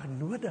mekaar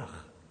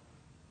nodig.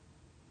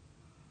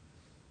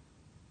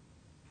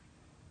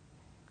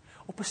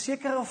 Op 'n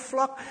sekere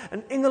vlak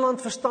in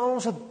Engeland verstaan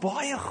ons dit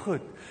baie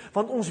goed,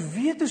 want ons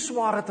weet hoe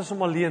swaar dit is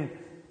om alleen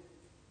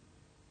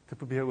te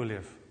probeer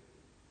oorleef.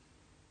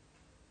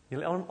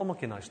 Julle almal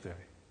ken daai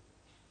storie.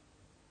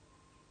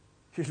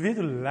 Jy weet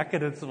hoe lekker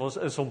dit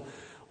is om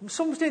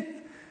soms net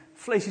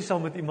vleisie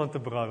saam met iemand te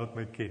braai wat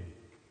my ken.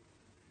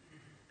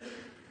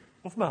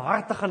 Of my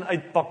hart te gaan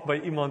uitpak by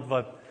iemand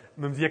wat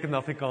my week in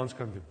Afrikaans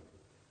kan doen.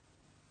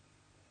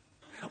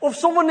 Of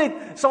sommer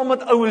net saam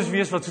met ouers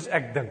wees wat soos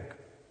ek dink.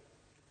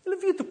 Hulle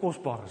weet hoe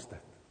kosbaar is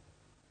dit.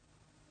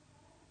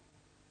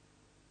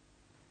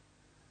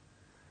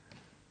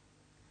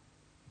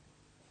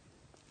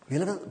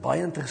 Julle wat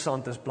baie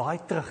interessant is, blaai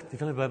terug, die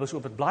Bybel is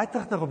oop, blaai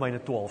terug na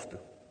Romeine 12 toe.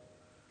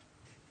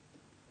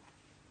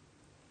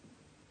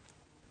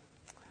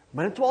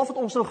 Romeine 12 het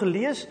ons nou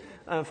gelees,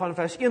 van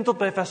vers 1 tot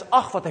by vers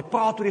 8, wat hy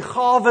praat oor die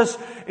gawes,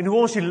 en hoe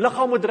ons die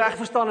liggaam moet reg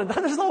verstaan, en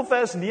dan is daar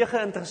vers 9,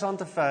 'n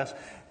interessante vers,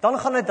 dan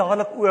gaan hy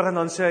dadelik oor, en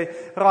dan sê hy,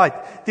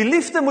 right, die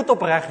liefde moet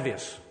opreg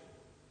wees.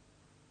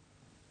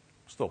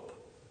 Stop.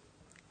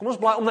 Kom ons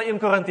blaai om na 1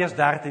 Korintiërs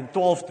 13,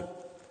 12 toe.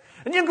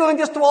 In 1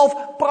 Korintiërs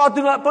 12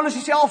 praat Paulus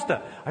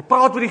dieselfde. Hy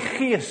praat oor die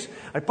Gees,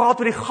 hy praat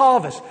oor die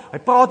gawes, hy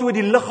praat oor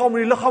die liggaam, hoe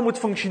die liggaam moet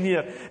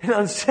funksioneer. En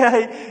dan sê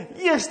hy,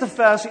 eerste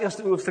vers,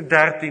 eerste hoofstuk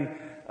 13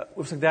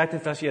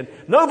 vers 1,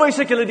 nou wys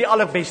ek julle die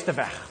allerbeste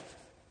weg.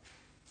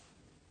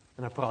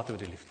 En hy praat oor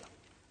die liefde.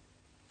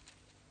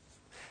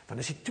 Dan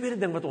is die tweede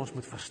ding wat ons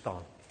moet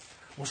verstaan.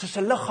 Ons is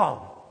 'n liggaam.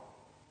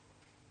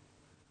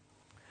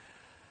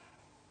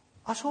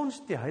 As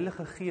ons die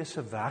Heilige Gees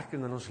se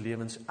werking in ons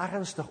lewens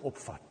ernstig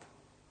opvat,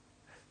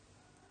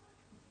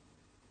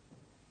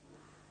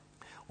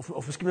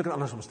 of miskien moet ek dit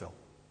anders omstel.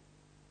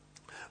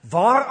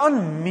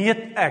 Waaraan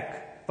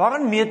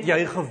meet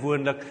jy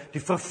gewoonlik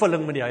die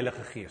vervulling met die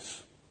Heilige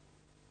Gees?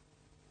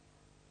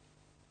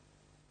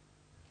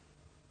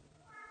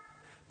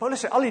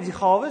 Paulus sê, al hierdie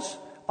gawes,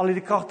 al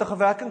hierdie kragtige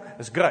werking,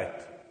 is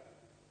great.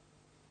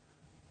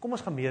 Kom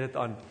ons gaan meet dit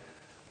aan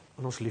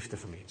ons liefde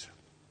vir mense.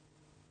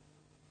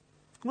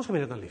 Kom ons gaan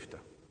meet dit aan liefde.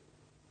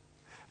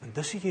 En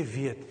dis hoe jy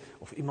weet,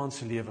 of iemand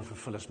se lewe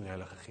vervul is met die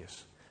Heilige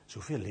Gees.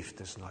 Soveel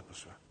liefde is in daai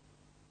persoon.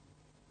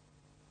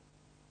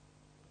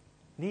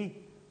 Nie,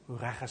 hoe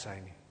reg is hy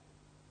nie,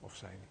 of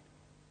sy nie.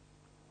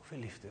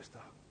 Hoeveel liefde is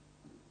daar?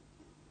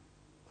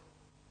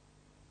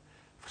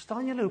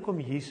 Verstaan julle hoekom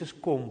Jesus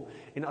kom,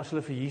 en as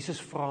hulle vir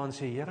Jesus vra en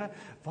sê, Here,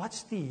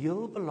 wat's die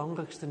heel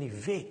belangrikste in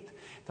die wet?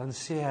 Dan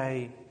sê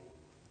hy,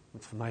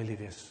 moet vir my lief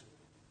wees.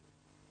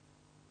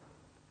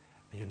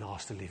 En jou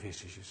naaste lief wees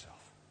soos jouself.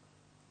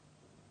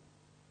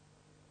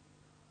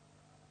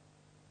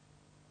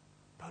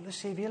 Paulus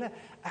sê, weet julle,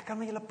 ek kan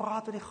met julle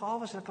praat oor die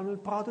gawes, en ek kan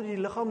met praat oor die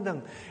liggaam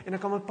ding, en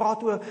ek kan met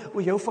praat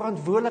oor jou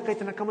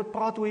verantwoordelikheid, en ek kan met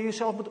praat oor jy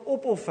jouself moet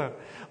opoffer.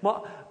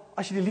 Maar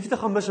as jy die liefde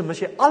gaan mis, dan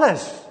mis jy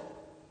alles.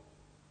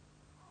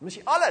 Mis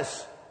jy alles.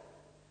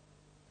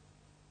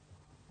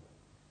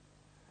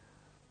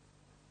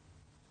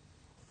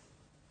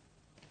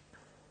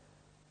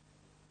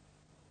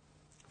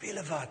 Weet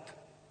julle wat?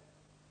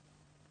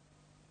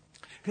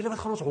 Weet julle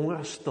wat gaan ons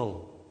honger stil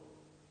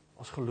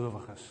as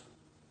gelowiges?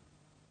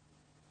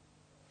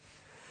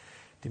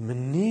 Die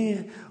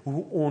manier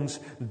hoe ons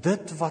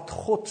dit wat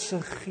God se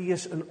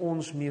Gees in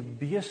ons mee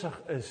besig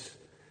is,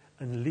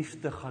 in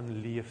liefde gaan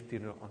leef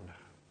teenoor ander.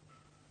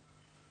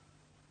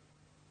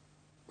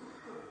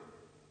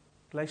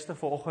 Ek luister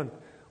vanoggend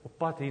op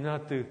pad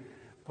hiernatoe,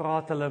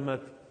 praat hulle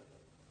met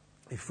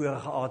die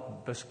vorige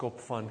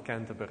aartsbiskop van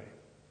Canterbury,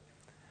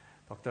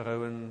 Dr.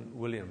 Rowan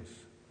Williams.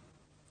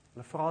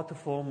 Hulle vra te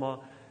vir hom,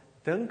 maar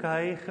dink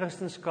hy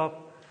Christendom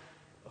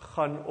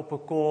gaan op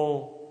 'n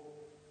call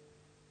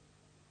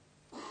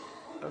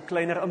 'n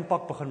kleiner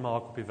impak begin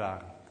maak op die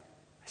wêreld?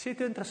 Hy sê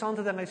toe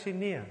interessante ding, hy sê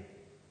nee.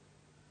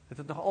 Dit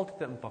het nog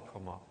altyd 'n impak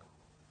gemaak.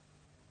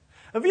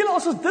 En weet julle,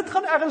 as ons dit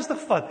gaan ernstig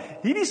vat,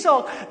 hierdie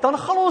saak, dan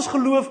gaan ons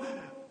geloof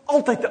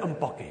altyd 'n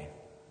impak hê.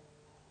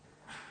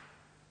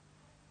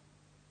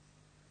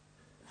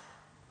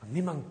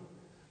 Niemand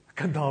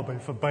kan daarby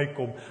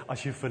verbykom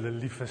as jy vir hulle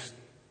lief is.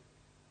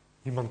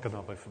 Niemand kan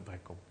daarby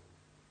verbykom.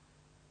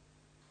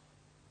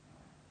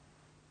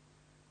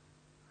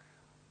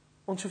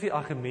 Ons hoef nie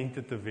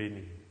argumente te wen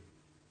nie.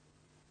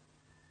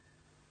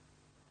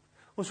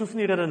 Ons hoef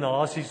nie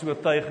redenasies,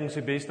 oortuigings,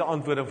 die beste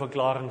antwoorde en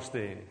verklaringe te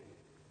hê nie.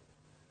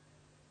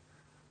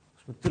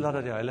 Ons moet toelaat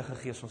dat die Heilige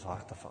Gees ons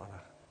harte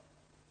verander.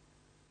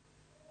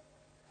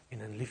 En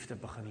in liefde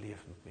begin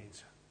leef met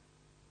mense.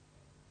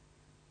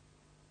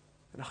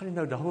 En dan gaan jy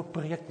nou daaroor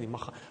preek nie,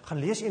 maar gaan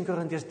lees 1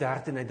 Korintiërs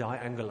 13 uit daai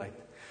angle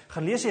uit.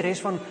 Gaan lees die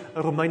res van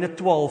Romeine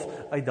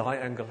 12 uit daai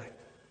angle uit.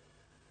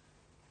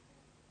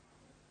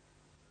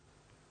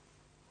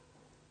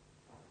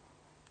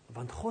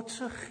 Want God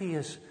se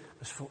Gees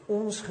is vir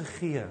ons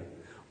gegee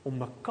om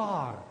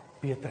mekaar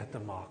beter te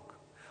maak,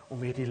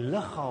 om hierdie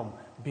liggaam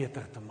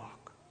beter te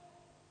maak,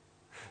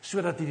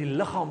 sodat hierdie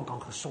liggaam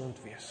kan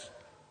gesond wees.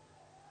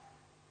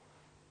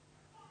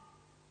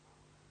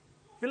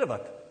 Julle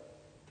wat?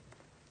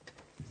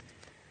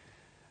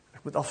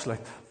 Ek moet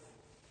afsluit.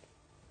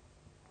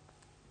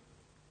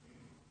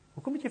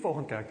 Hoekom het jy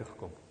vanoggend kerk toe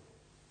gekom?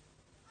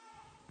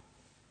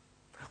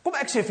 Kom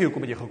ek sê vir jou,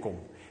 hoekom het jy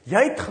gekom?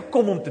 Jy het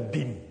gekom om te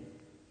dien.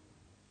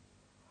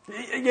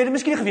 Jy het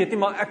miskien geweet nie,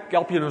 maar ek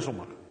help jou nou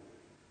sommer.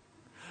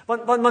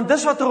 Want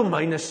dis wat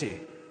Romeine sê.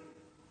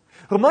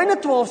 Romeine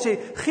 12 sê,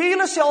 gee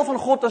julleself aan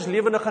God as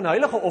lewendige en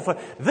heilige offer.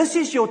 This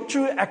is your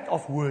true act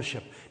of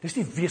worship. Dis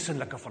die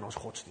wesenlike van ons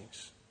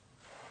godsdiens.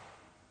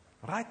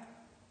 Right?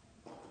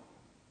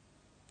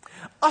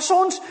 As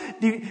ons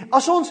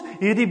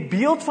hierdie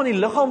beeld van die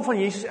liggaam van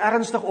Jesus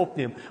ernstig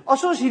opneem,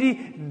 as ons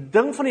hierdie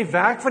ding van die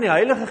werk van die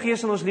Heilige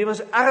Gees in ons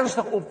lewens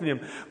ernstig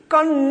opneem,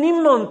 kan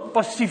niemand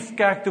passief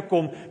kerk toe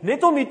kom,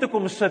 net om hier te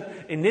kom sit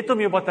en net om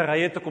jou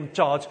batterye te kom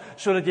charge,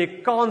 sodat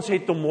jy kans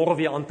het om môre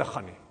weer aan te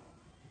gaan nie.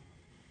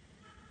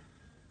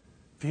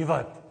 Weet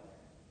wat?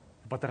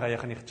 Die batterye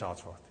gaan nie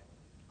gecharge word.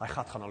 Hy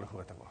gat gaan al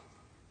groter word.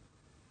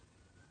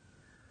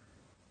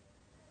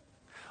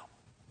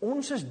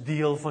 Ons is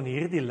deel van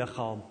hierdie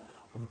liggaam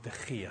om te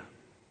gee,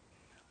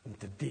 om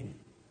te dien,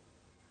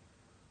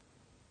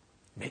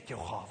 met jou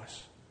gawes.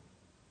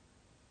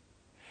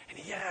 En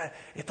die Here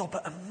het op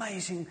 'n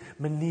amazing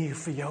manier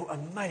vir jou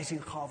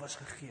amazing gawes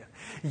gegee.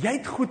 Jy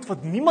het goed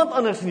wat niemand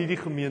anders in hierdie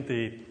gemeente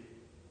het.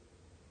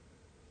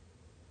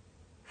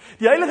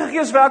 Die Heilige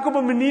Gees werk op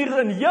 'n manier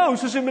in jou,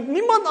 soos hy met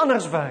niemand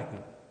anders werk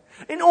nie.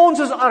 En ons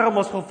is arm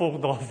as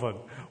gevolg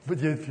daarvan. Moet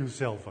jy dit vir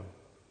jouself hou?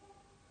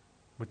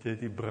 Moet jy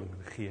dit bring,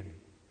 gee nie.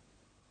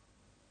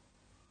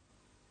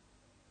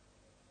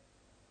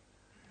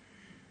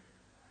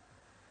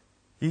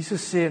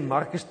 Jesus sê in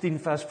Markus 10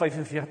 vers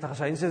 45, as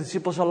hy en sy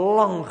disippels 'n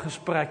lang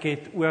gesprek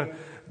het oor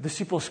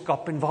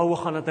disippelskap en waaroor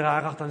gaan dit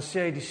regtig, dan sê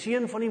hy, die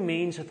Seun van die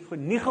mens het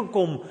nie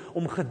gekom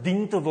om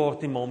gedien te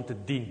word nie, maar om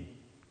te dien.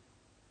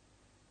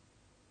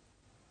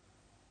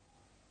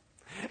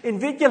 En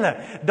weet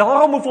julle,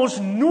 daarom hoef ons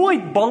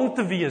nooit bang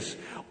te wees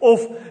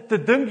of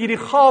te dink hierdie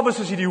gawes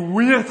is hierdie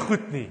weird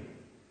goed nie.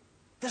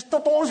 Dis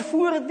tot ons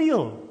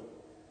voordeel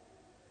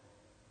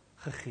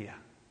gegee.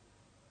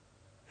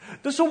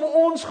 Dis om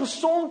ons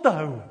gesond te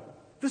hou.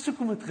 Dis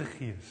hoekom dit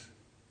gegee is.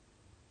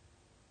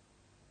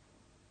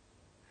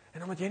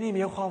 En omdat jy nie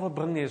jou gawe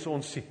bring nie, is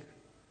ons siek,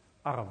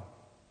 arm.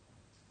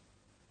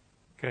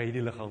 Kry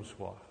die liggaam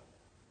swaar.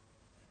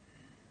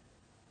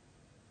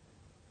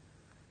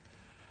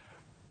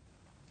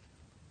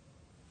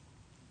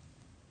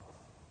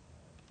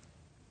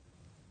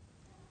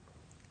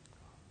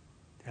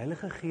 Die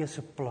Heilige Gees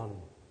se plan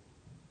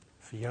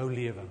vir jou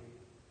lewe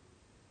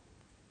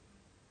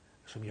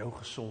is om jou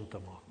gesond te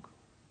maak.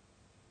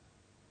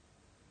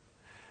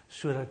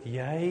 Sodat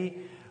jy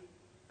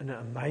in 'n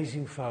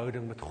amazing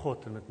verhouding met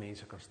God en met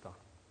mense kan staan.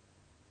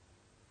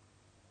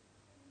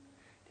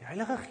 Die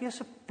Heilige Gees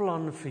se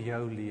plan vir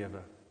jou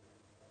lewe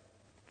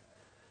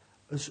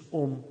is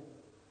om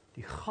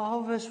die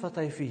gawes wat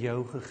hy vir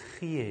jou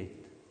gegee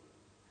het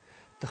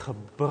te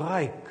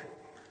gebruik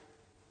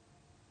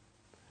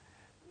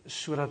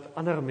sodat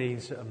ander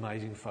mense 'n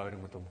amazing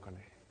verhouding met hom kan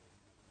hê.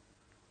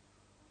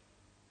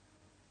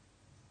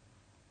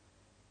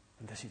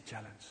 En dis die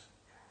challenge.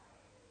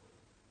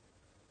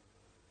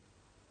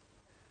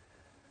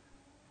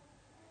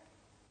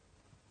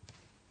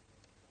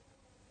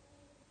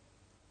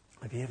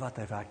 En weet wat,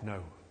 hy werk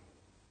nou.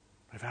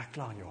 Hy werk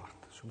klaar in jou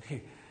hart. So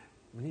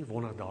moenie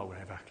wonder daaroor,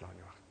 hy werk klaar in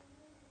jou hart.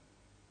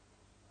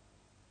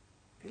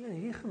 In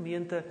hierdie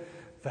gemeente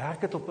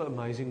werk dit op 'n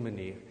amazing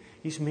manier.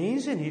 Hier's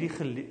mense in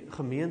hierdie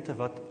gemeente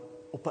wat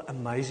op 'n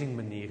amazing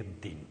manier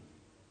dien.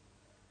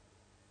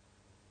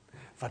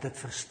 Wat dit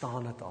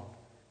verstaan het al.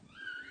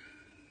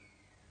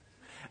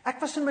 Ek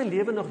was in my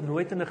lewe nog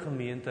nooit in 'n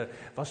gemeente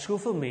waar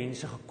soveel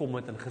mense gekom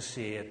het en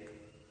gesê het,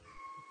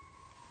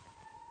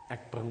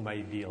 ek bring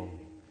my deel.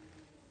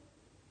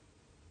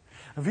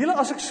 En wiele,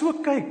 as ek so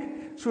kyk,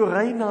 so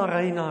ry na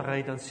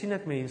ry, dan sien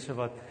ek mense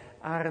wat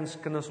ergens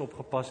kinders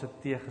opgepas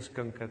het, tee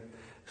geskink het,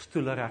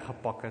 stoele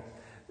reggepak het.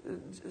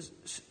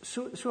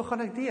 So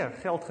gaan ek deur,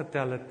 geld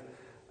getel het.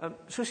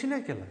 So sien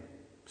ek julle,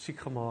 siek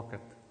gemaak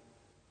het.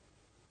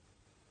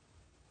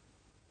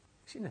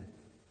 Ek sien dit.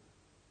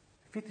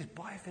 Ek weet, is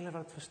baie vele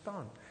wat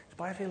verstaan. Is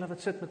baie vele wat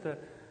sit met 'n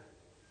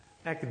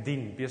ek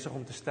dien, besig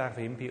om te sterf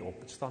hempie op.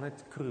 Dit staan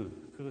net crew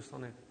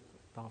staan net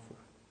daarvoor.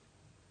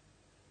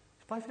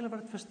 Is baie vele wat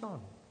dit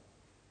verstaan.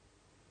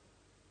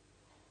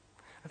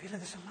 En weet,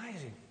 dit is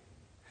amazing.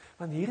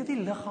 Want hierdie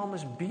liggaam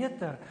is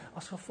beter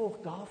as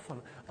gevolg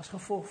daarvan, as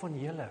gevolg van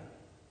julle.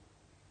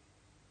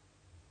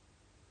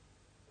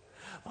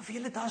 Maar vir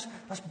julle,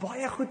 daar's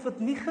baie goed wat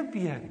nie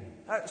gebeur nie.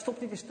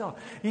 Stop net eens daar.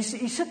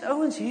 Hier sit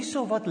ouens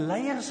hierso wat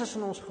leiers is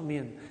in ons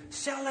gemeente,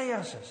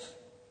 selleiers is.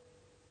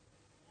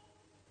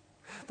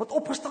 Wat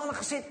opgestaan en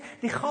gesê het,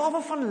 die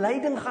gawe van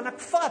leiding gaan ek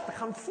vat, ek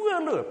gaan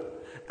voorloop.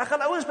 Ek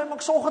gaan ouens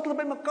sorg dat hulle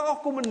by mekaar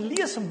kom en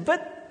lees en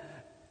bid.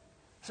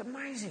 It's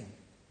amazing.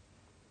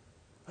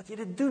 Wat jy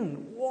dit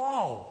doen,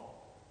 wow.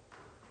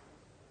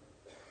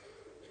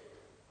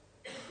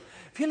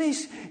 Vir julle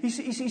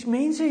is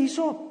mense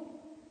hierso,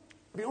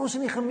 by ons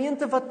in die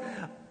gemeente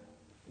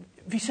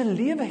wie se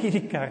lewe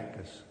hierdie kerk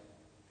is.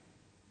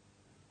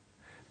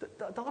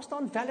 Daar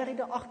staan Valerie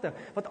daar agter,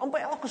 wat amper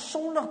elke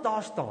Sondag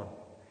daar staan.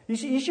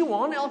 Hier's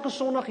Johan elke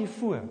Sondag hier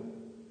voor.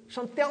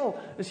 Chantel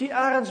is hier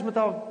ergens met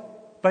haar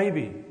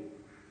baby.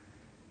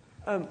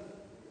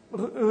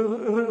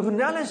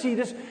 Ronel is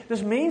hier,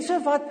 dis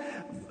mense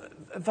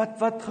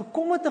wat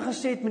gekom het en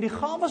gesê het, met die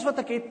gawes wat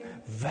ek het,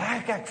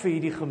 werk ek vir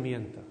hierdie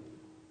gemeente.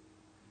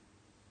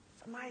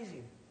 It's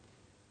amazing.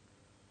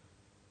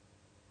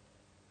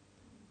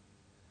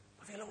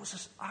 Maar ons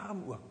is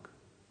arm ook.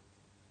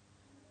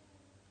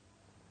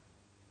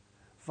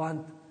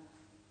 Want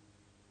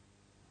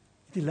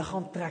die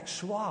liggaam trek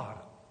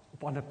swaar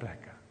op ander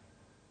plekke.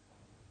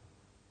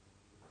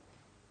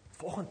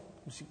 Vanoggend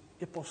moes ek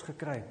e-pos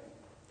gekry.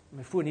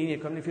 My foon hier,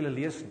 ek kan nie vir julle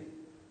lees nie.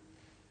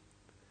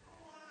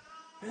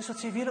 Mense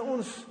wat sê, weet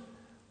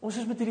ons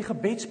is met hierdie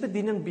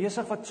gebedsbediening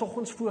besig wat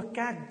soggens voor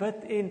kerk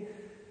bid en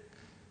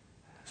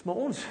is maar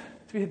ons,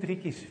 2,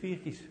 3,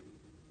 4.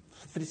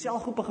 Vir die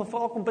selgroepe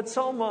gevra kom bid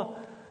saam, maar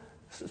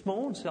is maar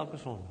ons elke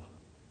Sondag.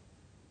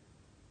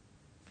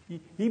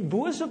 Hier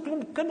bo so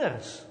klomp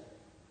kinders.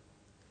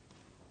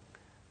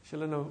 As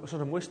hulle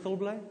nou mooi stil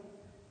bly,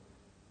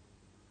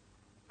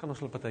 kan ons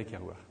hulle partytjie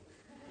hoor.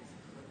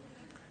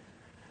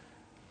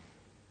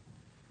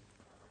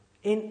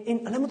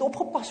 En hulle moet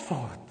opgepas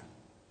word.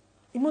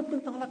 Iemand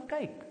moet na hulle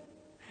kyk.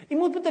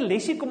 Iemand moet 'n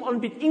lesie kom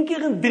aanbied, 1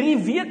 keer in 3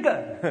 weke.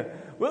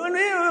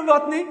 Nee,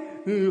 wat nie?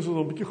 Nee, is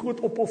 'n bietjie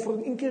groot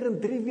opoffering, 1 keer in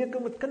 3 weke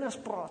met kinders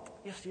praat.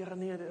 Eers Here,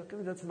 nee, ek kan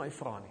nie dit vir my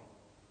vra nie.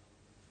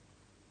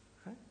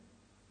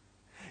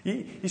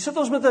 Hier sit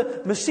ons met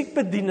 'n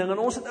musiekbediening en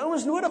ons het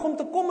ouens nodig om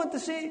te kom en te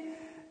sê,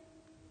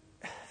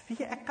 weet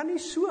jy, ek kan nie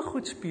so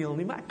goed speel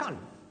nie, maar ek kan.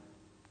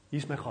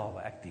 Hier's my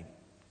gawe, ek dien.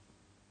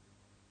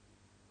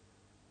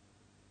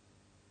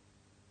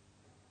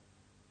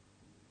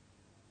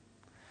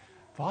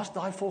 Waar's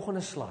daai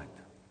volgende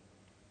slide?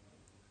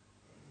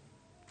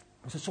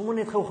 Ons het sommer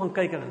net gou gaan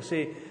kyk en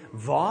gesê,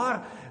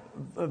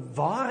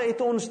 waar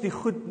het ons die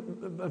goed,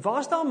 waar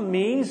is daar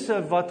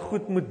mense wat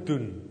goed moet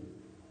doen?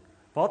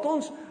 Waar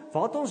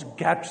het ons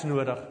gaps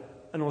nodig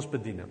in ons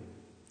bediening?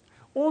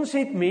 Ons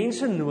het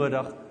mense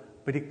nodig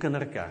by die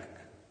kinderkerk,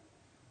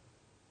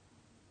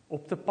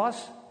 op te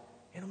pas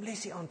en om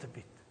lesie aan te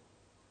bied.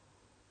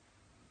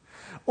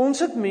 Ons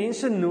het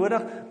mense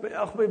nodig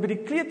by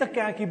die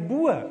kleuterkerk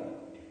hierbo,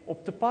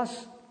 op te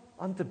pas,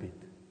 aan te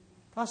bied.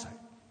 Daar's hy.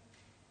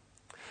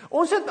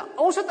 Ons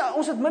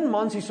het min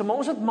mans hier, maar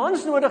ons het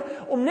mans nodig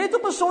om net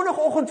op 'n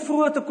Sondagoggend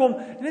vroeg te kom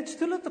en net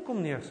stoele te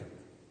kom neersit.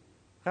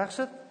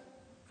 Regsit,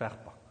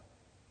 wegpak.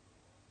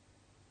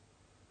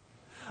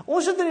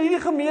 Ons het in hierdie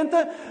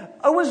gemeente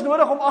ouens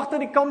nodig om agter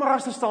die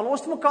kameras te staan.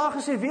 Ons het mekaar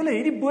gesê, "Wiele,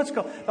 hierdie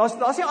boodskap,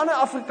 daar's nie ander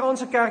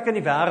Afrikaanse kerke in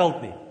die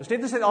wêreld nie. Dis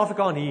net in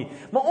Suid-Afrika en hier.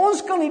 Maar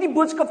ons kan hierdie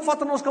boodskap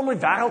vat en ons kan hom in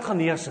die wêreld gaan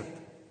neersit."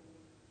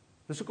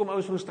 Dis hoekom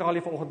ouens van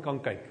Australië vanoggend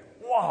kan kyk.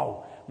 Wow,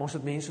 maar ons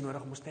het mense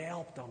nodig om ons te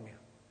help daarmee.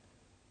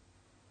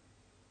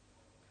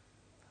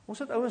 Ons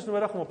het ouens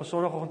nodig om op 'n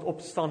Sondagoggend op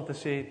te staan te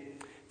sê,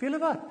 "Weet julle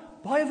wat?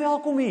 Baie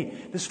welkom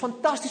hier. Dis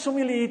fantasties om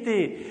julle hier te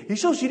hê.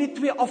 Hier is hierdie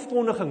 2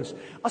 afkondigings.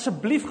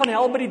 Asseblief gaan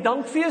help by die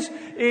dankfees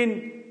en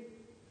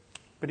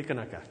by die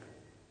kinderkerk.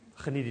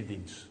 Geniet die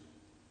diens."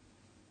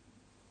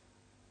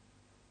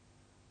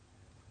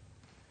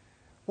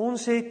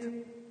 Ons het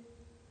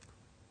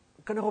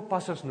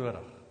kinderoppassers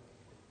nodig.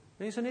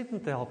 Mense net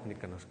om te help in die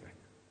kinders kyk.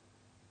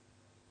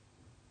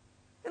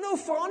 En nou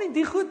vra nie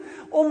die goed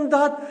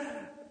omdat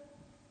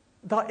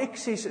daar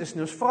ekses is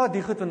nie. Ons vra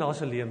die goed want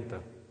daar's 'n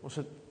leemte. Ons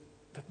het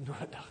dit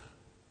nodig.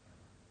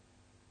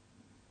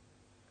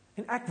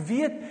 En ek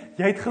weet,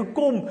 jy het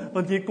gekom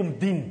want jy kom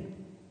dien.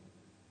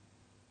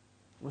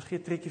 Ons gee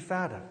 'n trekkie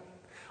verder.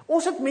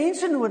 Ons het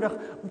mense nodig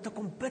om te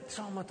kom bid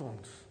saam met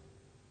ons.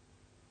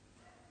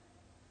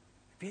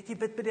 Ek weet jy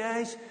bid by die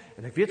huis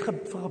en ek weet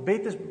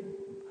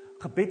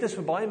gebed is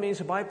vir baie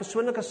mense baie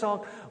persoonlike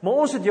saak, maar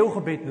ons het jou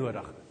gebed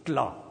nodig.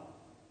 Klaar.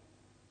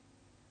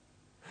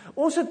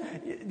 Ons het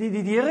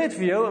die Here het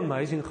vir jou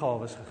amazing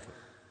gawes gegee.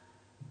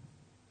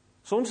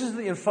 Soms is dit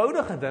 'n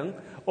eenvoudige ding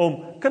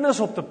om kinders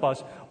op te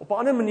pas. Op 'n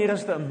ander manier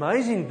is dit 'n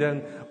amazing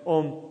ding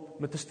om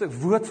met 'n stuk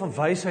woord van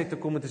wysheid te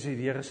kom en te sê,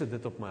 "Die Here sit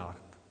dit op my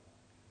hart."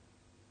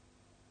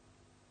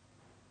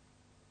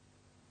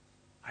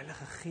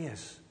 Heilige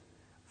Gees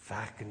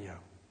werk in jou.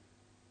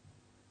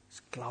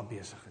 Is klaar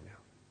besig in jou.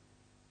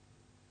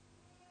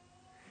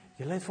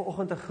 Julle het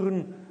vanoggend 'n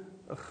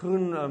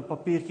groen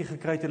papiertjie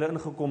gekry het, julle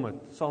ingekom het,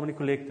 saam met die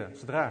kollekte. Is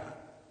dit reg?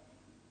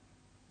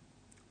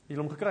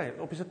 Julle hom gekry,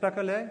 op die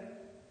sitplekke lê?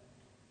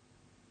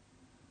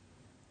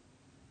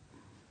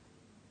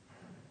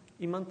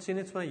 Iemand sê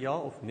net vir my ja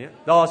of nee?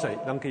 Daar is hy,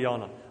 dankie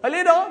Jana. Hy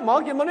lê daar,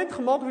 maak jy maar net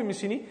gemaak of jy my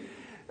sien nie.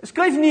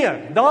 Skryf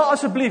neer, daar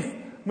asseblief,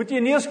 moet jy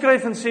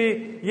neerskryf en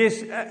sê,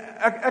 "Yes,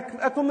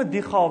 ek wil met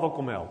die gawe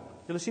kom help."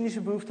 Julle sien nie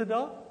so behoefte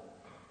daar?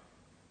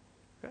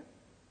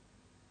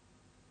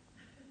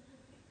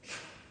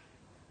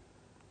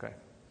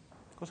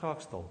 Kom ons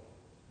raak stil.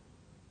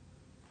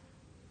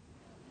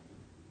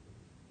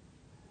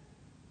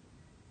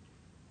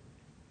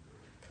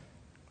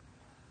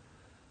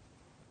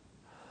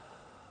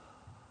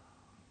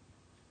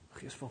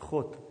 Gees van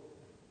God,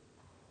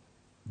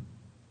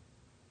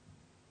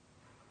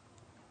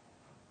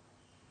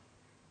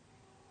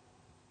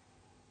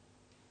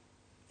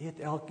 U het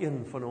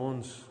elkeen van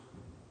ons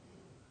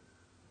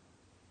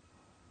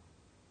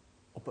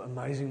op 'n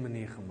amazing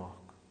manier gemaak.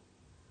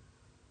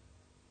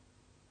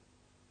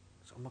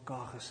 Aan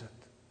mekaar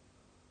gesit.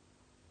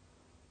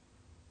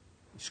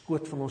 Die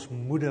skoot van ons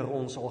moeder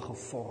ons al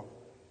gevorm.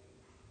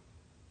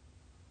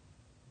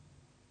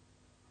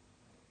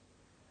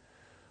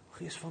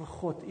 Gees van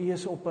God, U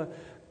is op 'n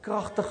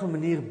kragtige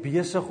manier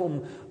besig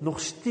om nog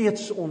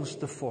steeds ons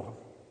te vorm.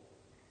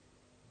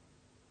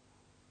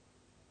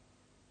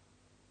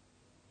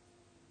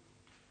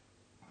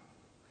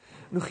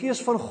 Nou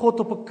Gees van God,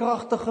 op 'n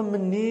kragtige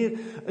manier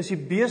is U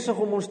besig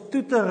om ons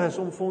toe te rus,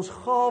 om vir ons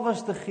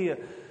gawes te gee,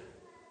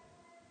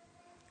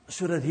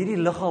 sodat hierdie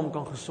liggaam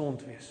kan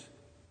gesond wees.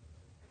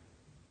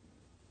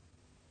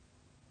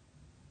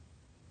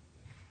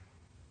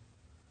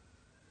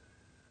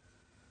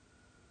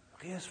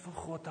 Gees van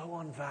God, hou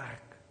aan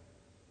werk.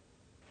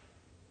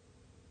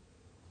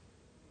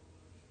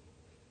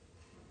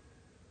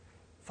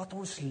 Vat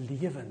ons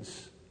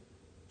lewens,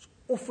 ons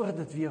offer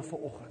dit weer vir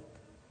oggend.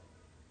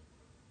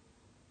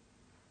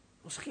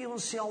 Ons gee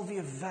onsself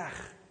weer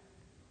weg.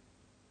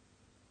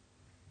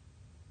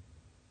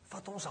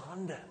 Vat ons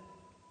hande.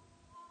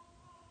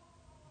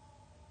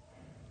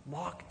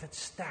 Maak dit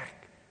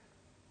sterk.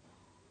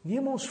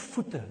 Neem ons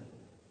voete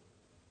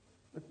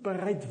met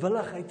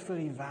bereidwilligheid vir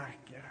U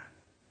werk, Here.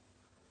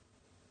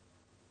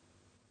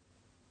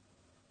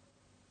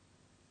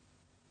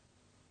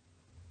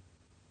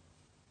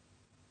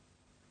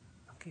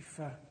 Dankie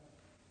vir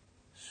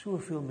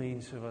soveel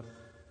mense wat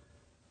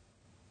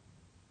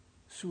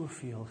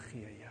soveel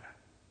gee, Here.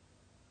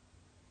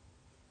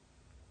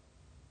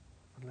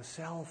 Van hulle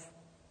self,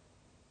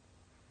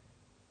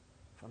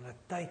 van hulle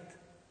tyd,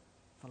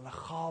 van hulle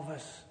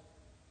gawes,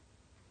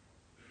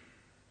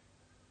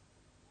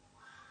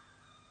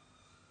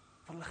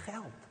 van hulle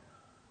geld.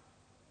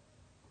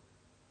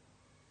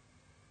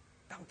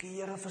 Dankie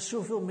Here vir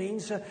soveel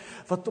mense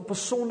wat op 'n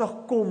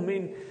Sondag kom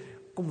en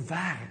kom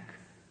werk,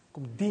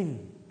 kom dien,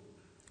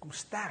 kom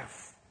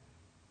sterf.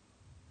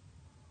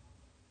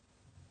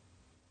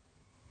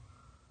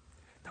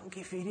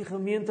 Dankie vir hierdie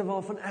gemeente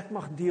waarvan ek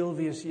mag deel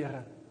wees,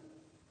 Here.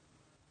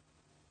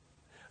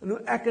 En hoe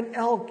ek en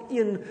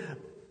elkeen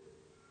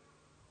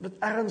wat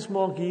erns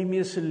maak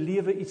hiermee se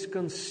lewe iets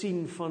kan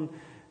sien van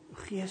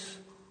Gees,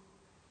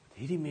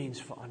 hierdie mens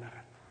verander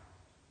het.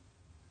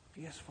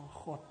 Gees van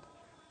God,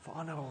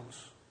 verander ons.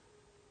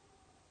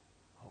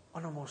 Hou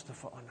aan om ons te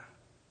verander.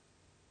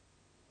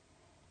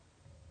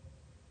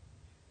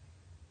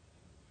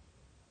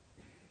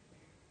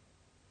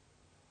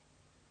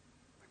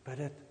 Ek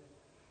bid dit.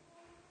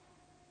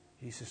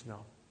 Jesus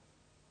naam.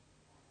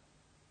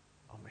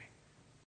 Amen.